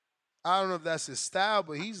certainly, I don't know if that's his style,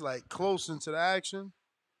 but he's like close into the action.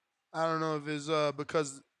 I don't know if it's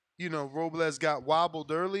because, Robles got wobbled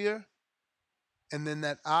earlier and then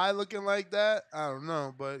that eye looking like that. I don't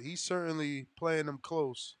know, but he's certainly playing them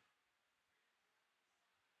close.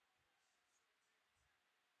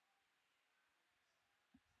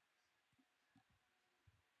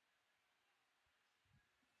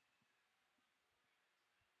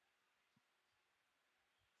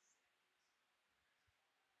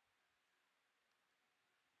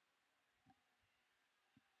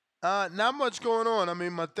 Not much going on. I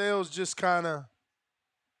mean, Mateo's just kind of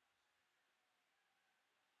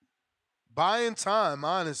buying time,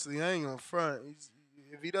 honestly. I ain't gonna front.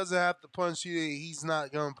 If he doesn't have to punch, he's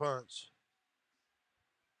not gonna punch.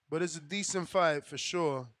 But it's a decent fight for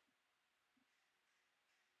sure.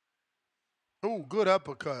 Oh, good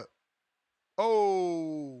uppercut.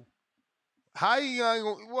 Oh, how you gonna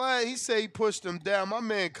what? He said he pushed him down. My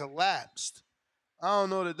man collapsed. I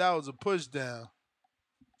don't know that was a push down.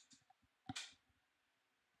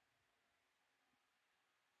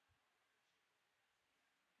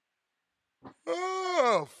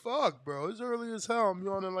 Oh, fuck, bro. It's early as hell. I'm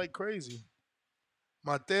yawning like crazy.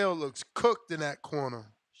 Mateo looks cooked in that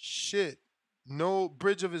corner. Shit. No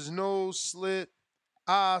bridge of his nose slit.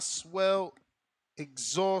 Eye swelled.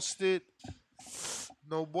 Exhausted.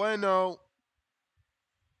 No bueno.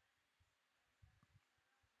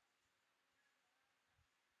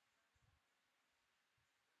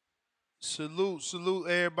 Salute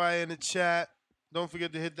everybody in the chat. Don't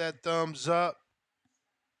forget to hit that thumbs up.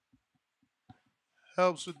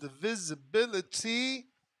 Helps with the visibility.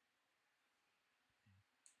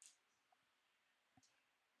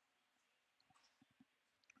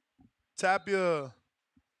 Tapia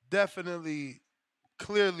definitely,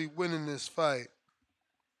 clearly winning this fight.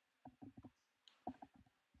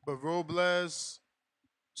 But Robles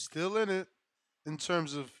still in it in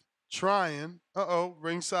terms of trying.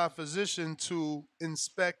 Ringside physician to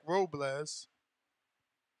inspect Robles.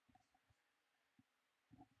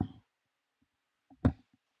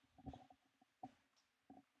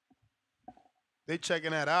 They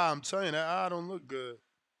checking that eye. I'm telling you, that eye don't look good.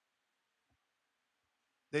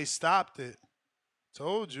 They stopped it.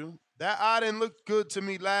 Told you. That eye didn't look good to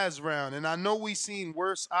me last round. And I know we seen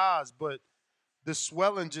worse eyes, but the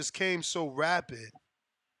swelling just came so rapid.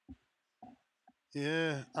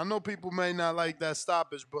 Yeah, I know people may not like that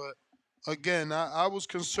stoppage, but again, I was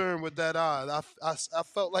concerned with that eye. I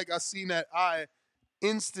felt like I seen that eye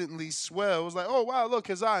instantly swell. It was like, oh, wow, look,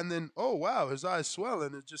 his eye. And then, oh, wow, his eye's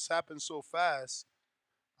swelling. It just happened so fast.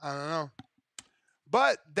 I don't know.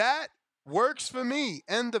 But that works for me.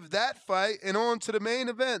 End of that fight, and on to the main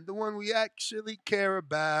event, the one we actually care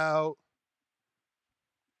about.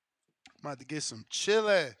 I'm about to get some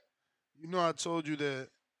chili. You know I told you that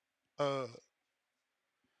uh,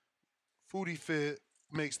 Foodie Fit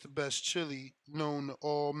makes the best chili known to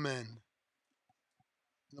all men.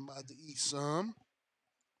 I'm about to eat some.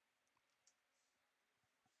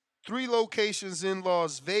 3 locations in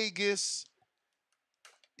Las Vegas.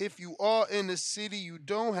 If you are in the city, you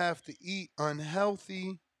don't have to eat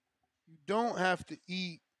unhealthy. You don't have to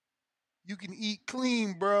eat. You can eat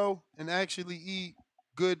clean, bro, and actually eat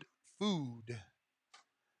good food.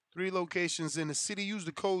 3 locations in the city. Use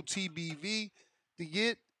the code TBV to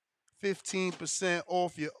get 15%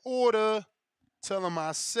 off your order. Tell them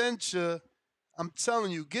I sent you. I'm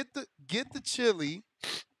telling you, get the chili,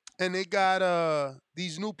 and they got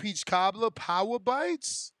these new peach cobbler power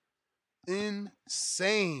bites.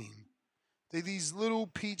 Insane. They're these little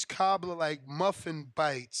peach cobbler like muffin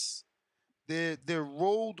bites. They're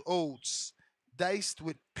rolled oats diced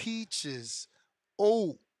with peaches,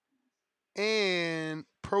 oat, and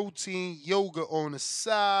protein yogurt on the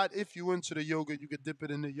side. If you into the yogurt, you could dip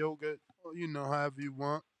it in the yogurt, or, however you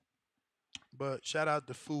want. But shout out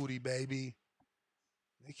to Foodie, baby.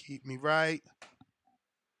 They keep me right.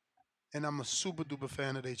 And I'm a super duper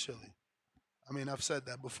fan of their chili. I mean, I've said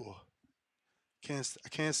that before. I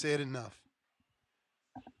can't say it enough.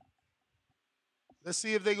 Let's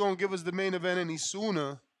see if they're gonna give us the main event any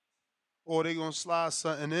sooner, or they gonna slide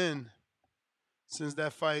something in since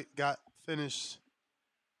that fight got finished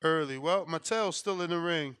early. Well, Mattel's still in the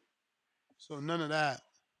ring, so none of that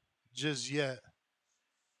just yet.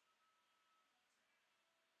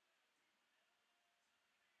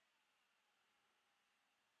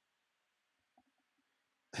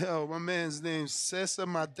 Hell, my man's name's Cesar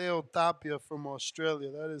Mateo Tapia from Australia.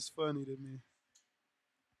 That is funny to me.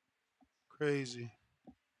 Crazy.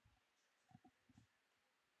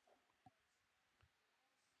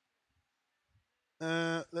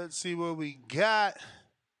 Let's see what we got.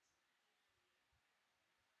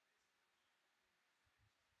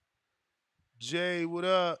 Jay, what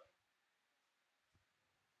up?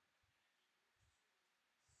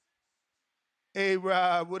 Hey,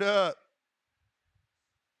 Rob, what up?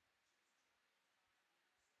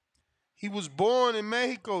 He was born in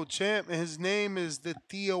Mexico, champ, and his name is the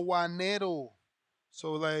Tijuanero.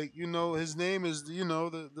 So, like, his name is, the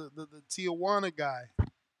Tijuana guy.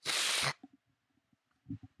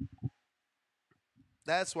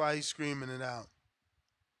 That's why he's screaming it out.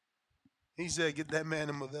 He said, get that man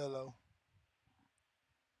a Modelo.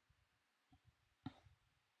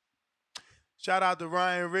 Shout out to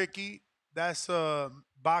Ryan Rickey. That's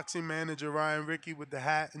boxing manager Ryan Rickey with the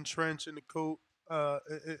hat and trench and the coat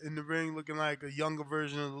in the ring, looking like a younger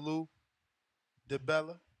version of Lou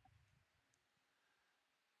DeBella.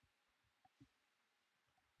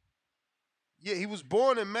 Yeah, he was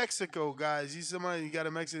born in Mexico, guys. He's somebody, he got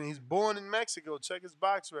a Mexican. He's born in Mexico. Check his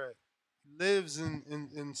box rack. He lives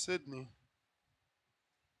in Sydney.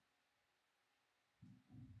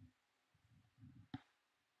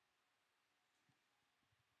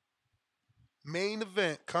 Main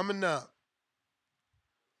event coming up.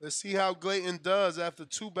 Let's see how Glanton does after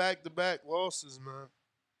 2 back-to-back losses, man.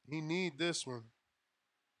 He need this one.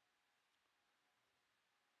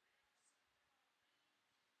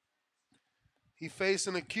 He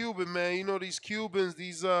facing a Cuban, man. You know these Cubans,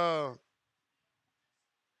 they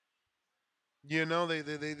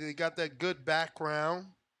got that good background,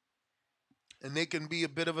 and they can be a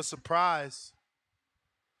bit of a surprise.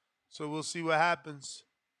 So we'll see what happens.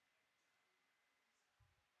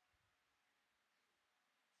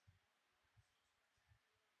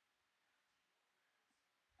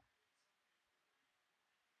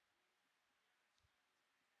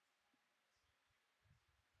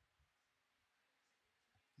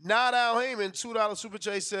 Not Al Heyman, $2 Super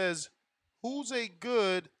Chat says, who's a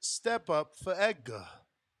good step up for Edgar?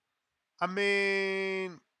 I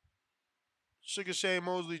mean, Sugar Shane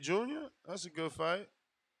Mosley Jr.? That's a good fight.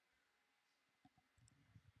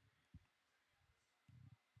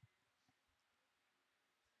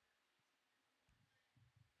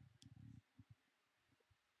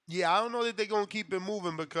 Yeah, I don't know that they're going to keep it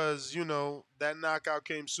moving because, that knockout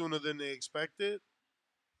came sooner than they expected.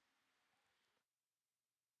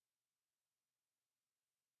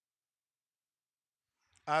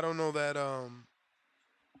 I don't know that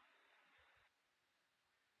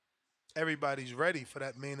everybody's ready for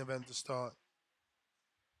that main event to start.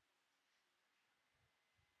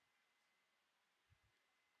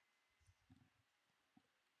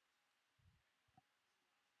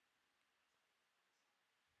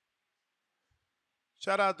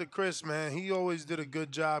 Shout out to Chris, man. He always did a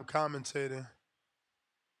good job commentating.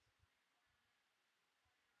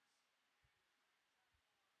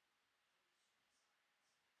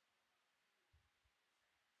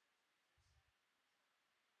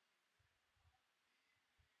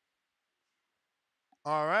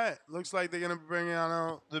 All right. Looks like they're going to bring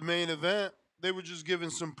out the main event. They were just giving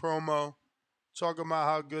some promo, talking about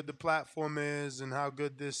how good the platform is and how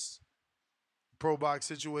good this Pro Box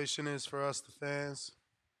situation is for us, the fans.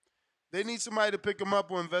 They need somebody to pick them up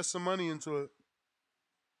or invest some money into it.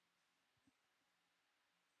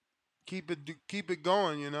 Keep it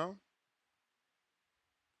going, you know?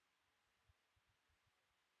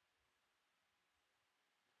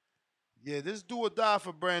 Yeah, this do or die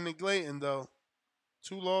for Brandon Glanton, though.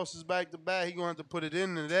 2 losses back to back. He gonna have to put it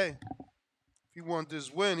in today. If he want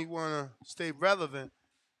this win, he wanna stay relevant.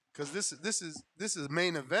 Cause this is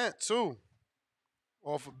main event too.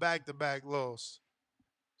 Off a back to back loss.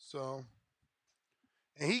 So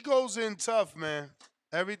and he goes in tough, man.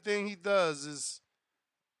 Everything he does is,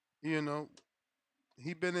 you know,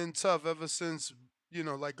 he been in tough ever since,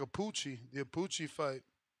 like the Apucci fight.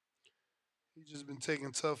 He just been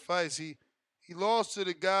taking tough fights. He lost to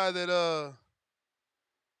the guy that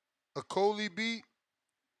Okoli beat.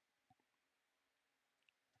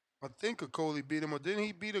 I think Okoli beat him, or didn't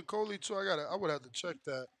he beat Okoli too? I would have to check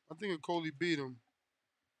that. I think Okoli beat him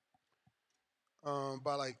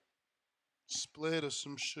by like split or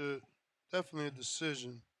some shit. Definitely a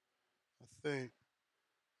decision, I think.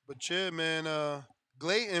 But yeah, man,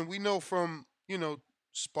 Glayton, we know from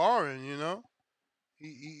sparring.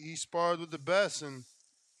 He sparred with the best, and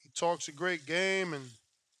he talks a great game, and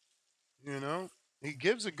you know he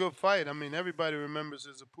gives a good fight. I mean, everybody remembers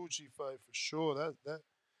his Apucci fight for sure.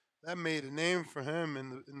 That made a name for him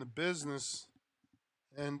in the business,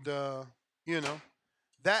 and you know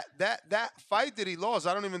that fight that he lost,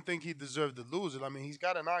 I don't even think he deserved to lose it. I mean, he's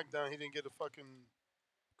got a knockdown he didn't get a fucking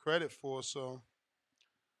credit for. So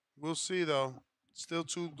we'll see though. Still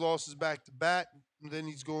 2 losses back to back. And then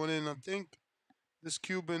he's going in. I think this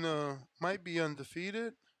Cuban might be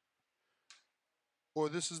undefeated, or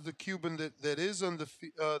this is the Cuban that is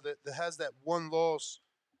undefeated that has that 1 loss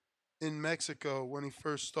in Mexico when he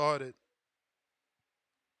first started.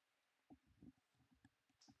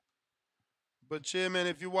 But yeah, man,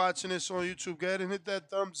 if you're watching this on YouTube, go ahead and hit that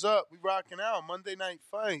thumbs up. We rocking out Monday night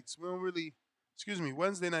fights. We don't really,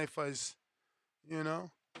 Wednesday night fights.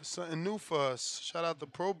 It's something new for us. Shout out to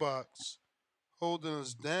Pro Box holding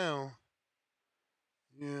us down.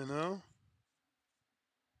 You know,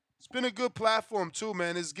 it's been a good platform too,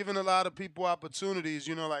 man. It's given a lot of people opportunities.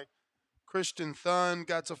 Like Christian Thun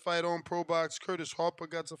got to fight on Pro Box. Curtis Harper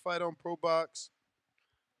got to fight on Pro Box.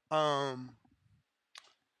 Um,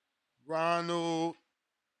 Ronald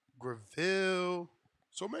Graville.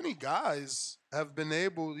 So many guys have been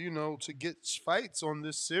able, to get fights on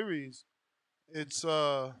this series. It's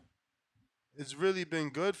really been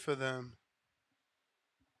good for them,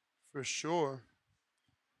 for sure.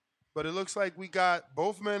 But it looks like we got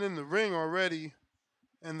both men in the ring already,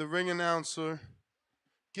 and the ring announcer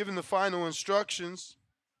giving the final instructions.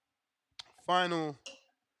 Final,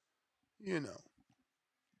 you know,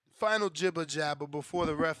 final jibber jabber before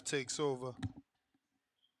the ref takes over.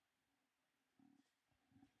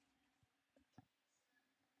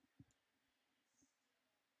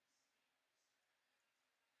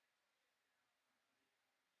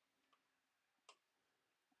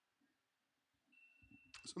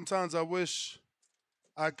 Sometimes I wish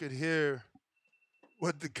I could hear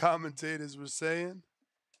what the commentators were saying,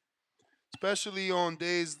 especially on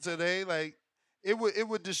days today. Like it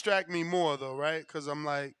would distract me more though, right? Because I'm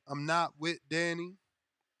not with Danny,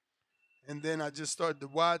 and then I just started to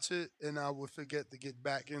watch it, and I would forget to get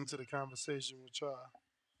back into the conversation with y'all.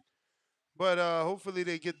 But hopefully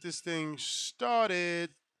they get this thing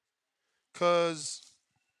started, cause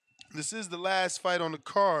this is the last fight on the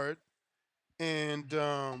card, and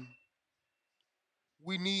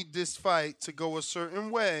we need this fight to go a certain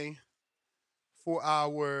way for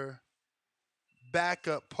our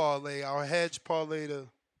backup parlay, our hedge parlay to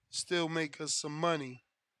still make us some money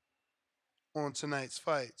on tonight's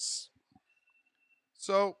fights.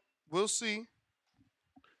 So we'll see.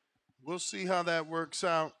 We'll see how that works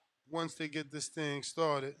out once they get this thing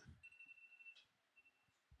started.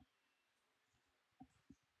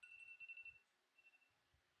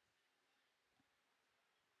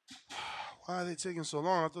 Why are they taking so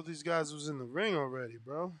long? I thought these guys was in the ring already,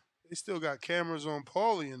 bro. They still got cameras on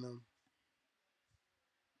Paulie and them.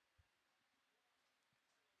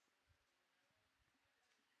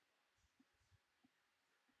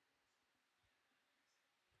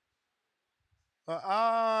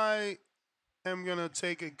 I am going to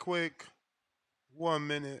take a quick 1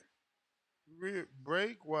 minute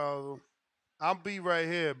break. Well, I'll be right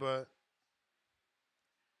here, but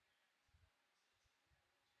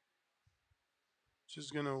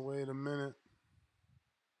just going to wait a minute.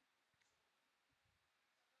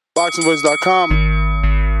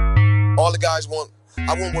 BoxingVoice.com. All the guys want.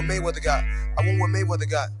 I want what Mayweather got. I want what Mayweather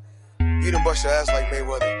got. You done bust your ass like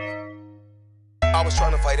Mayweather. I was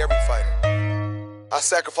trying to fight every fighter. I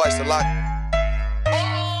sacrificed a lot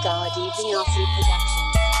DVLC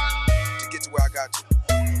Productions. to get to where I got to.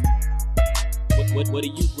 What do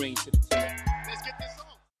you bring to the table? Let's get this on.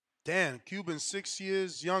 Damn, Cuban 6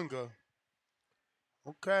 years younger.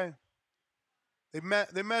 Okay.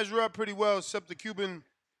 They measure up pretty well, except the Cuban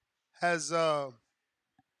has 5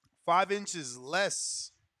 inches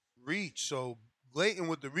less reach. So Glanton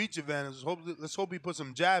with the reach advantage. Let's hope he puts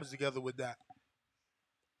some jabs together with that.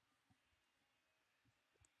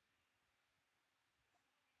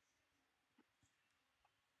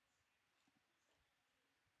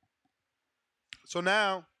 So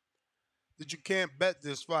now that you can't bet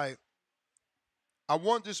this fight, I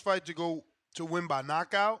want this fight to go to win by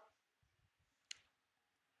knockout.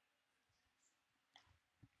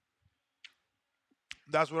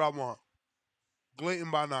 That's what I want.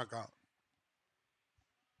 Glanton by knockout.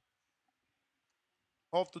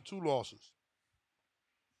 Off the 2 losses.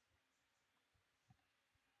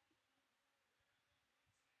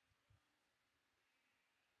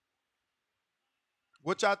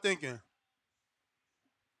 What y'all thinking?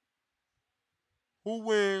 Who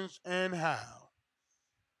wins and how?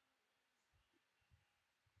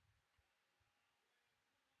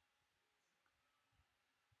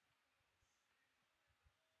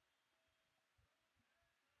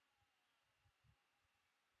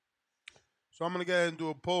 So I'm going to go ahead and do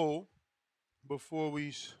a poll before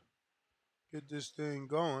we get this thing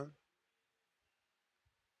going.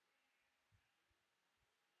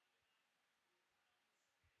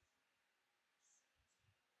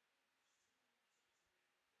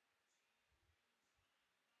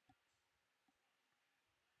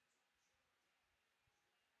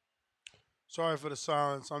 Sorry for the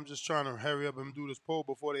silence. I'm just trying to hurry up and do this poll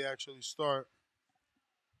before they actually start.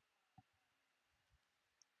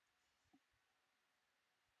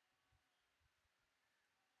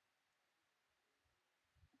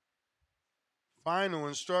 Final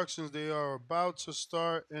instructions. They are about to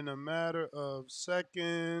start in a matter of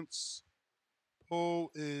seconds.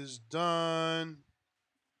 Poll is done.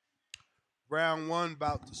 Round 1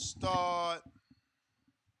 about to start.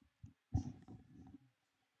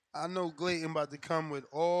 I know Glanton about to come with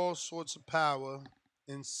all sorts of power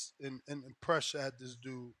and pressure at this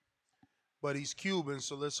dude. But he's Cuban,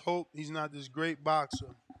 so let's hope he's not this great boxer.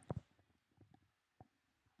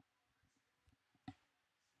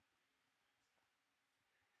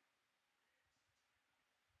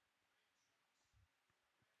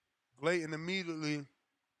 Glanton immediately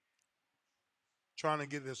trying to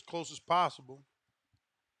get as close as possible.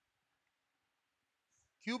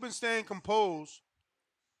 Cuban staying composed.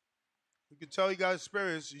 You can tell he got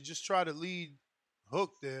experience. He just tried to lead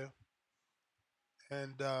hook there.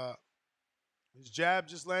 And his jab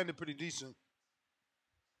just landed pretty decent.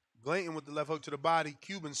 Glanton with the left hook to the body.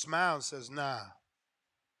 Cuban smiles, says, nah.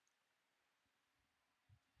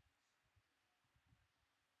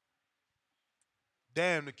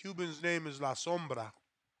 Damn, the Cuban's name is La Sombra.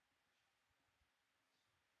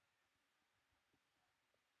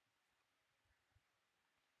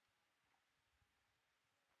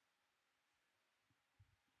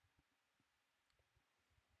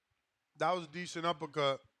 That was a decent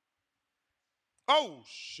uppercut. Oh,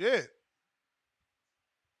 shit.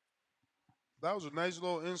 That was a nice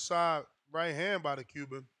little inside right hand by the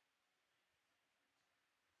Cuban.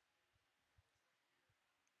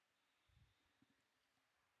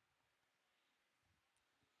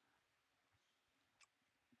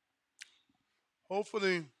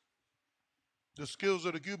 Hopefully, the skills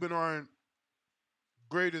of the Cuban aren't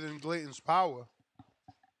greater than Glanton's power.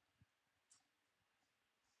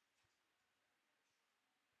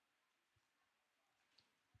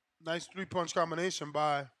 Nice 3-punch combination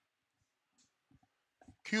by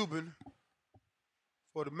Cuban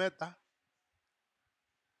for the Meta.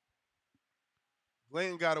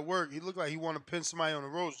 Glanton got to work. He looked like he wanted to pin somebody on the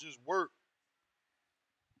ropes. Just work.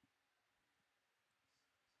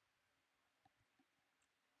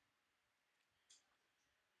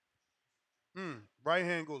 Right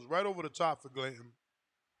hand goes right over the top for Glanton.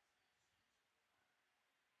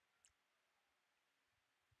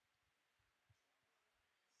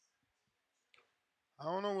 I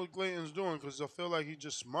don't know what Glanton's doing because I feel like he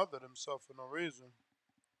just smothered himself for no reason.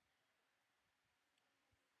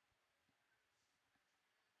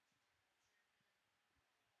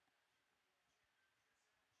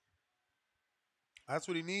 That's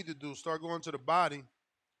what he need to do. Start going to the body.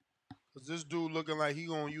 Because this dude looking like he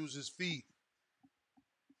going to use his feet.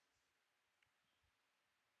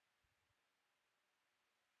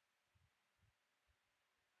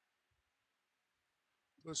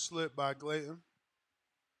 Good slip by Glanton.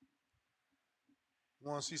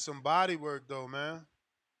 Want to see some body work, though, man.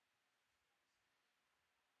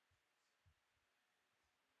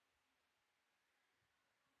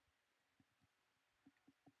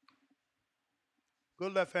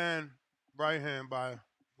 Good left hand, right hand by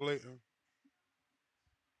Glanton.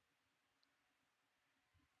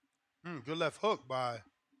 Good left hook by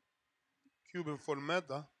Cuban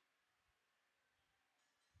Frometa.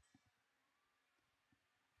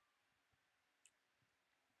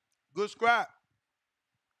 Good scrap.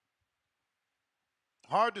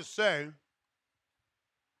 Hard to say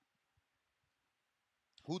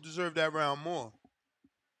who deserved that round more.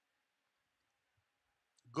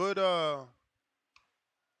 Good,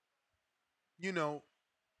 you know,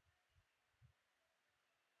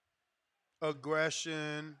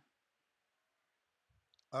 aggression,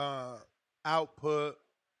 uh, output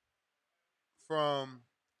from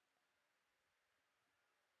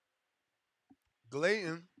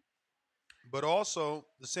Glanton, but also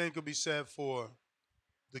the same could be said for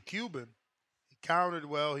the Cuban. He countered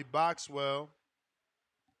well, he boxed well.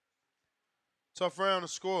 Tough round to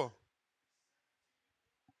score.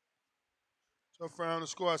 Tough round to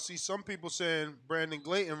score. I see some people saying Brandon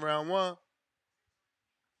Glanton round one.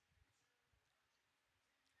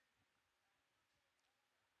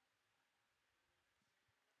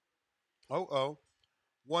 Oh.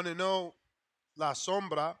 1-0 La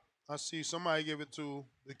Sombra. I see somebody give it to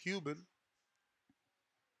the Cuban.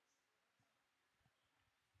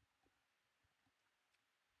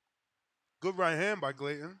 Good right hand by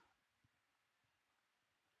Glanton.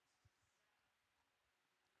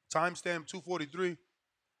 Timestamp 2:43.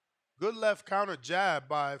 Good left counter jab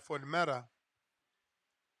by Frometa.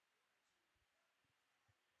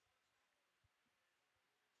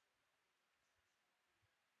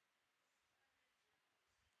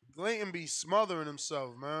 Glanton be smothering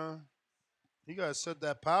himself, man. He got to set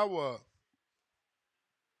that power up.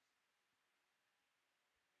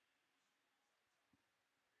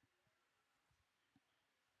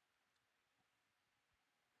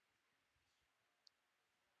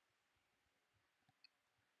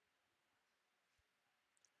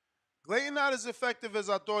 Glanton not as effective as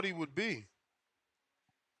I thought he would be.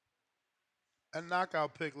 That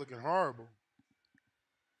knockout pick looking horrible.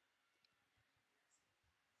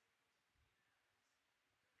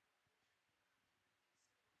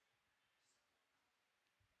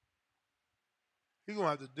 He gonna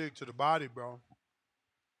have to dig to the body, bro.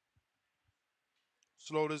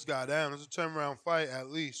 Slow this guy down. It's a 10-round fight at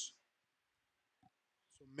least.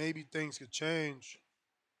 So maybe things could change.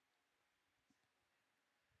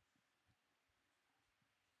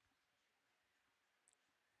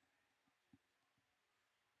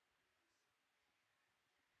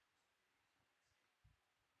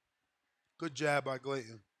 Good jab by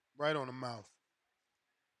Glanton. Right on the mouth.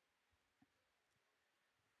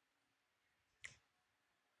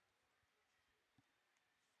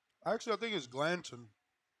 Actually, I think it's Glanton.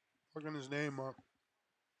 Looking his name up.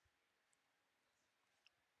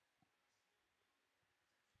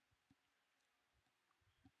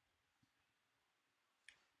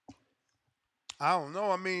 I don't know.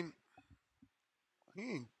 I mean, he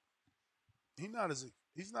ain't,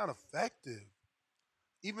 he's not effective.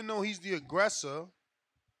 Even though he's the aggressor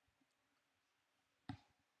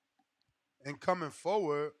and coming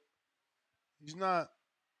forward, he's not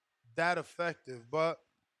that effective. But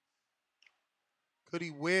could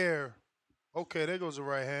he wear? Okay, there goes the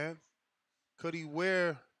right hand. Could he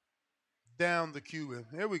wear down the Cuban?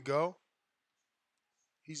 Here we go.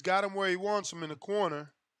 He's got him where he wants him in the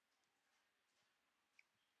corner.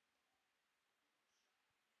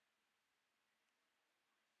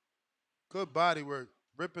 Good body work.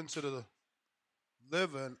 Ripping to the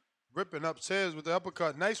liver and ripping upstairs with the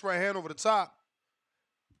uppercut. Nice right hand over the top.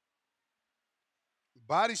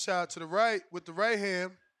 Body shot to the right with the right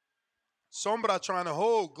hand. Sombra trying to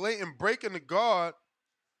hold. Glanton breaking the guard.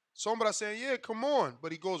 Sombra saying, yeah, come on.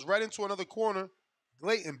 But he goes right into another corner.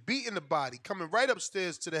 Glanton beating the body. Coming right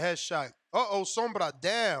upstairs to the headshot. Uh-oh, Sombra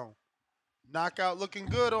down. Knockout looking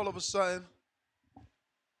good all of a sudden.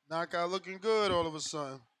 Knockout looking good all of a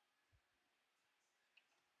sudden.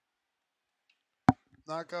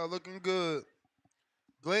 Knockout looking good.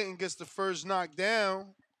 Glanton gets the first knockdown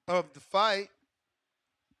of the fight.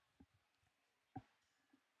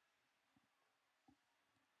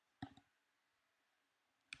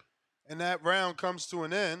 And that round comes to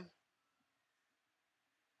an end.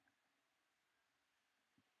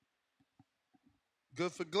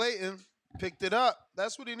 Good for Glanton. Picked it up.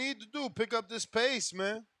 That's what he needed to do. Pick up this pace,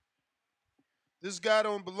 man. This guy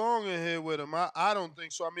don't belong in here with him. I don't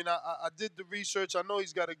think so. I mean, I did the research. I know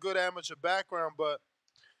he's got a good amateur background, but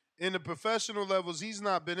in the professional levels, he's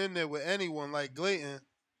not been in there with anyone like Glanton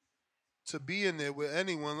to be in there with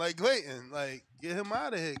anyone like Glanton. Like, get him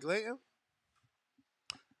out of here, Glanton.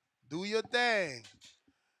 Do your thing.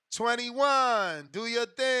 21. Do your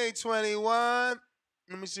thing, 21.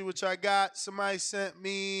 Let me see what y'all got. Somebody sent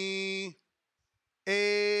me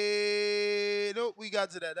a. Nope, we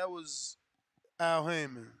got to that. That was Al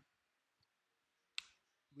Heyman.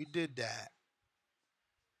 We did that.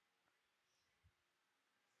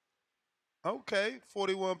 Okay,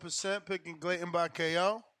 41% picking Glanton by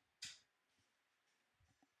KO.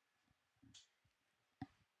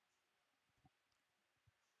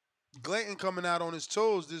 Glanton coming out on his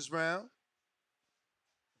toes this round.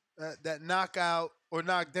 That knockout or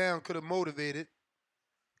knockdown could have motivated.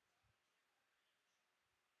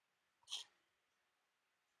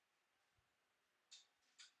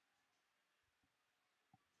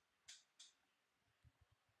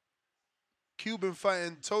 Cuban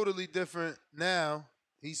fighting totally different now.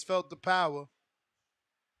 He's felt the power.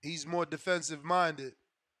 He's more defensive minded.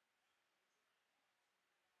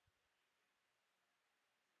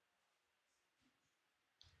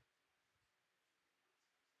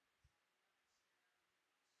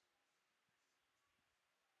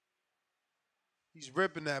 He's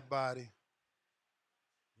ripping that body.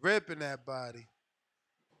 Ripping that body.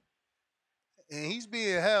 And he's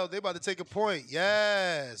being held. They about to take a point.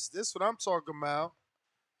 Yes. This is what I'm talking about.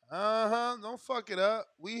 Uh-huh. Don't fuck it up.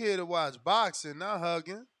 We here to watch boxing, not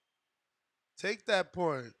hugging. Take that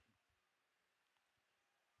point.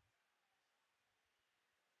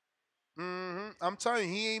 I'm telling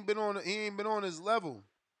you, he ain't been on his level.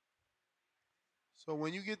 So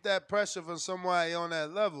when you get that pressure from somebody on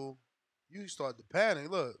that level, you start to panic.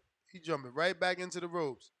 Look, he jumping right back into the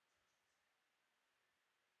ropes.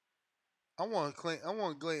 I want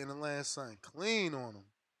Glanton to land something clean on him.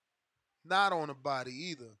 Not on the body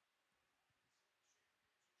either.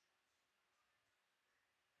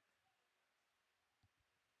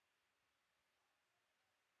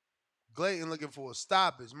 Glanton looking for a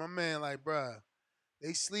stoppage. My man like, bruh,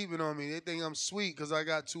 they sleeping on me. They think I'm sweet because I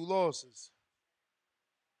got 2 losses.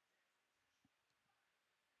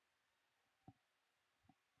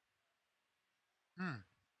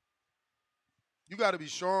 You got to be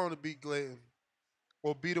strong to beat Glanton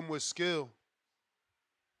or beat him with skill.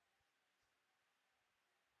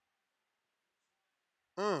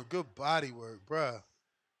 Good body work, bruh.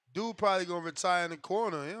 Dude probably going to retire in the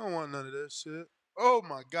corner. He don't want none of that shit. Oh,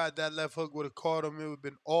 my God. That left hook would have caught him. It would have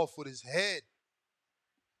been off with his head.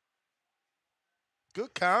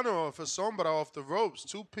 Good counter off for Sombra off the ropes.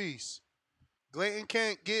 2-piece. Glanton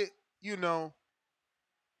can't get, you know.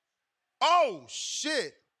 Oh,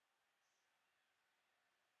 shit.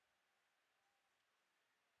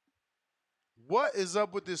 What is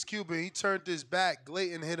up with this Cuban? He turned his back.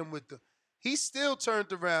 Glanton hit him with the. He still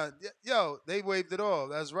turned around. Yo, they waved it off.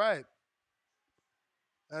 That's right.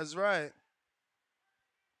 That's right.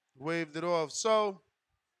 Waved it off. So,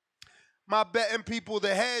 my betting people,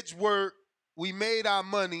 the hedge worked. We made our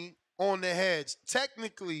money on the hedge.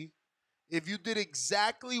 Technically, if you did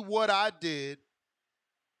exactly what I did,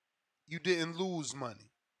 you didn't lose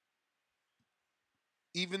money.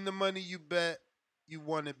 Even the money you bet, you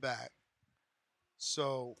won it back.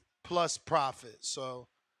 So, plus profit. So,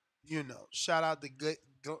 you know, shout out to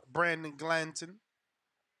Brandon Glanton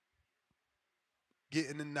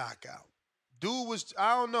getting the knockout. Dude was,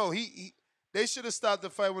 I don't know, they should have stopped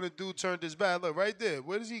the fight when the dude turned his back. Look, right there.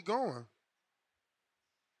 Where is he going?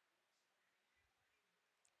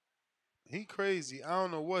 He crazy. I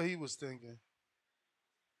don't know what he was thinking.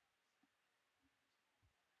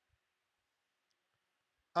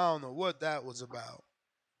 I don't know what that was about.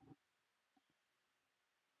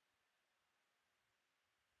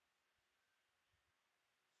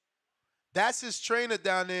 That's his trainer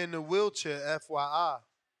down there in the wheelchair, FYI.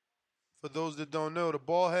 For those that don't know, the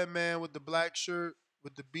bald head man with the black shirt,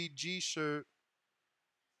 with the BG shirt,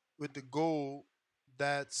 with the gold,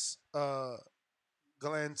 that's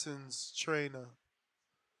Glanton's trainer.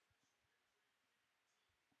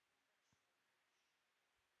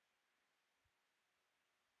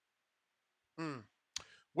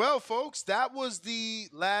 Well, folks, that was the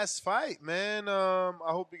last fight, man. I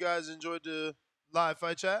hope you guys enjoyed the live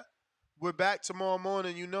fight chat. We're back tomorrow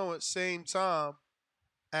morning, you know it, same time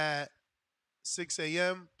at 6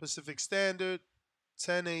 a.m. Pacific Standard,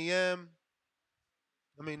 10 a.m.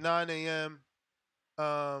 9 a.m.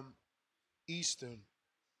 Eastern.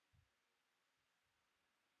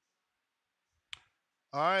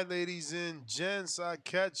 All right, ladies and gents, I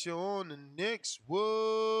catch you on the next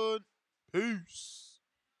one. Peace.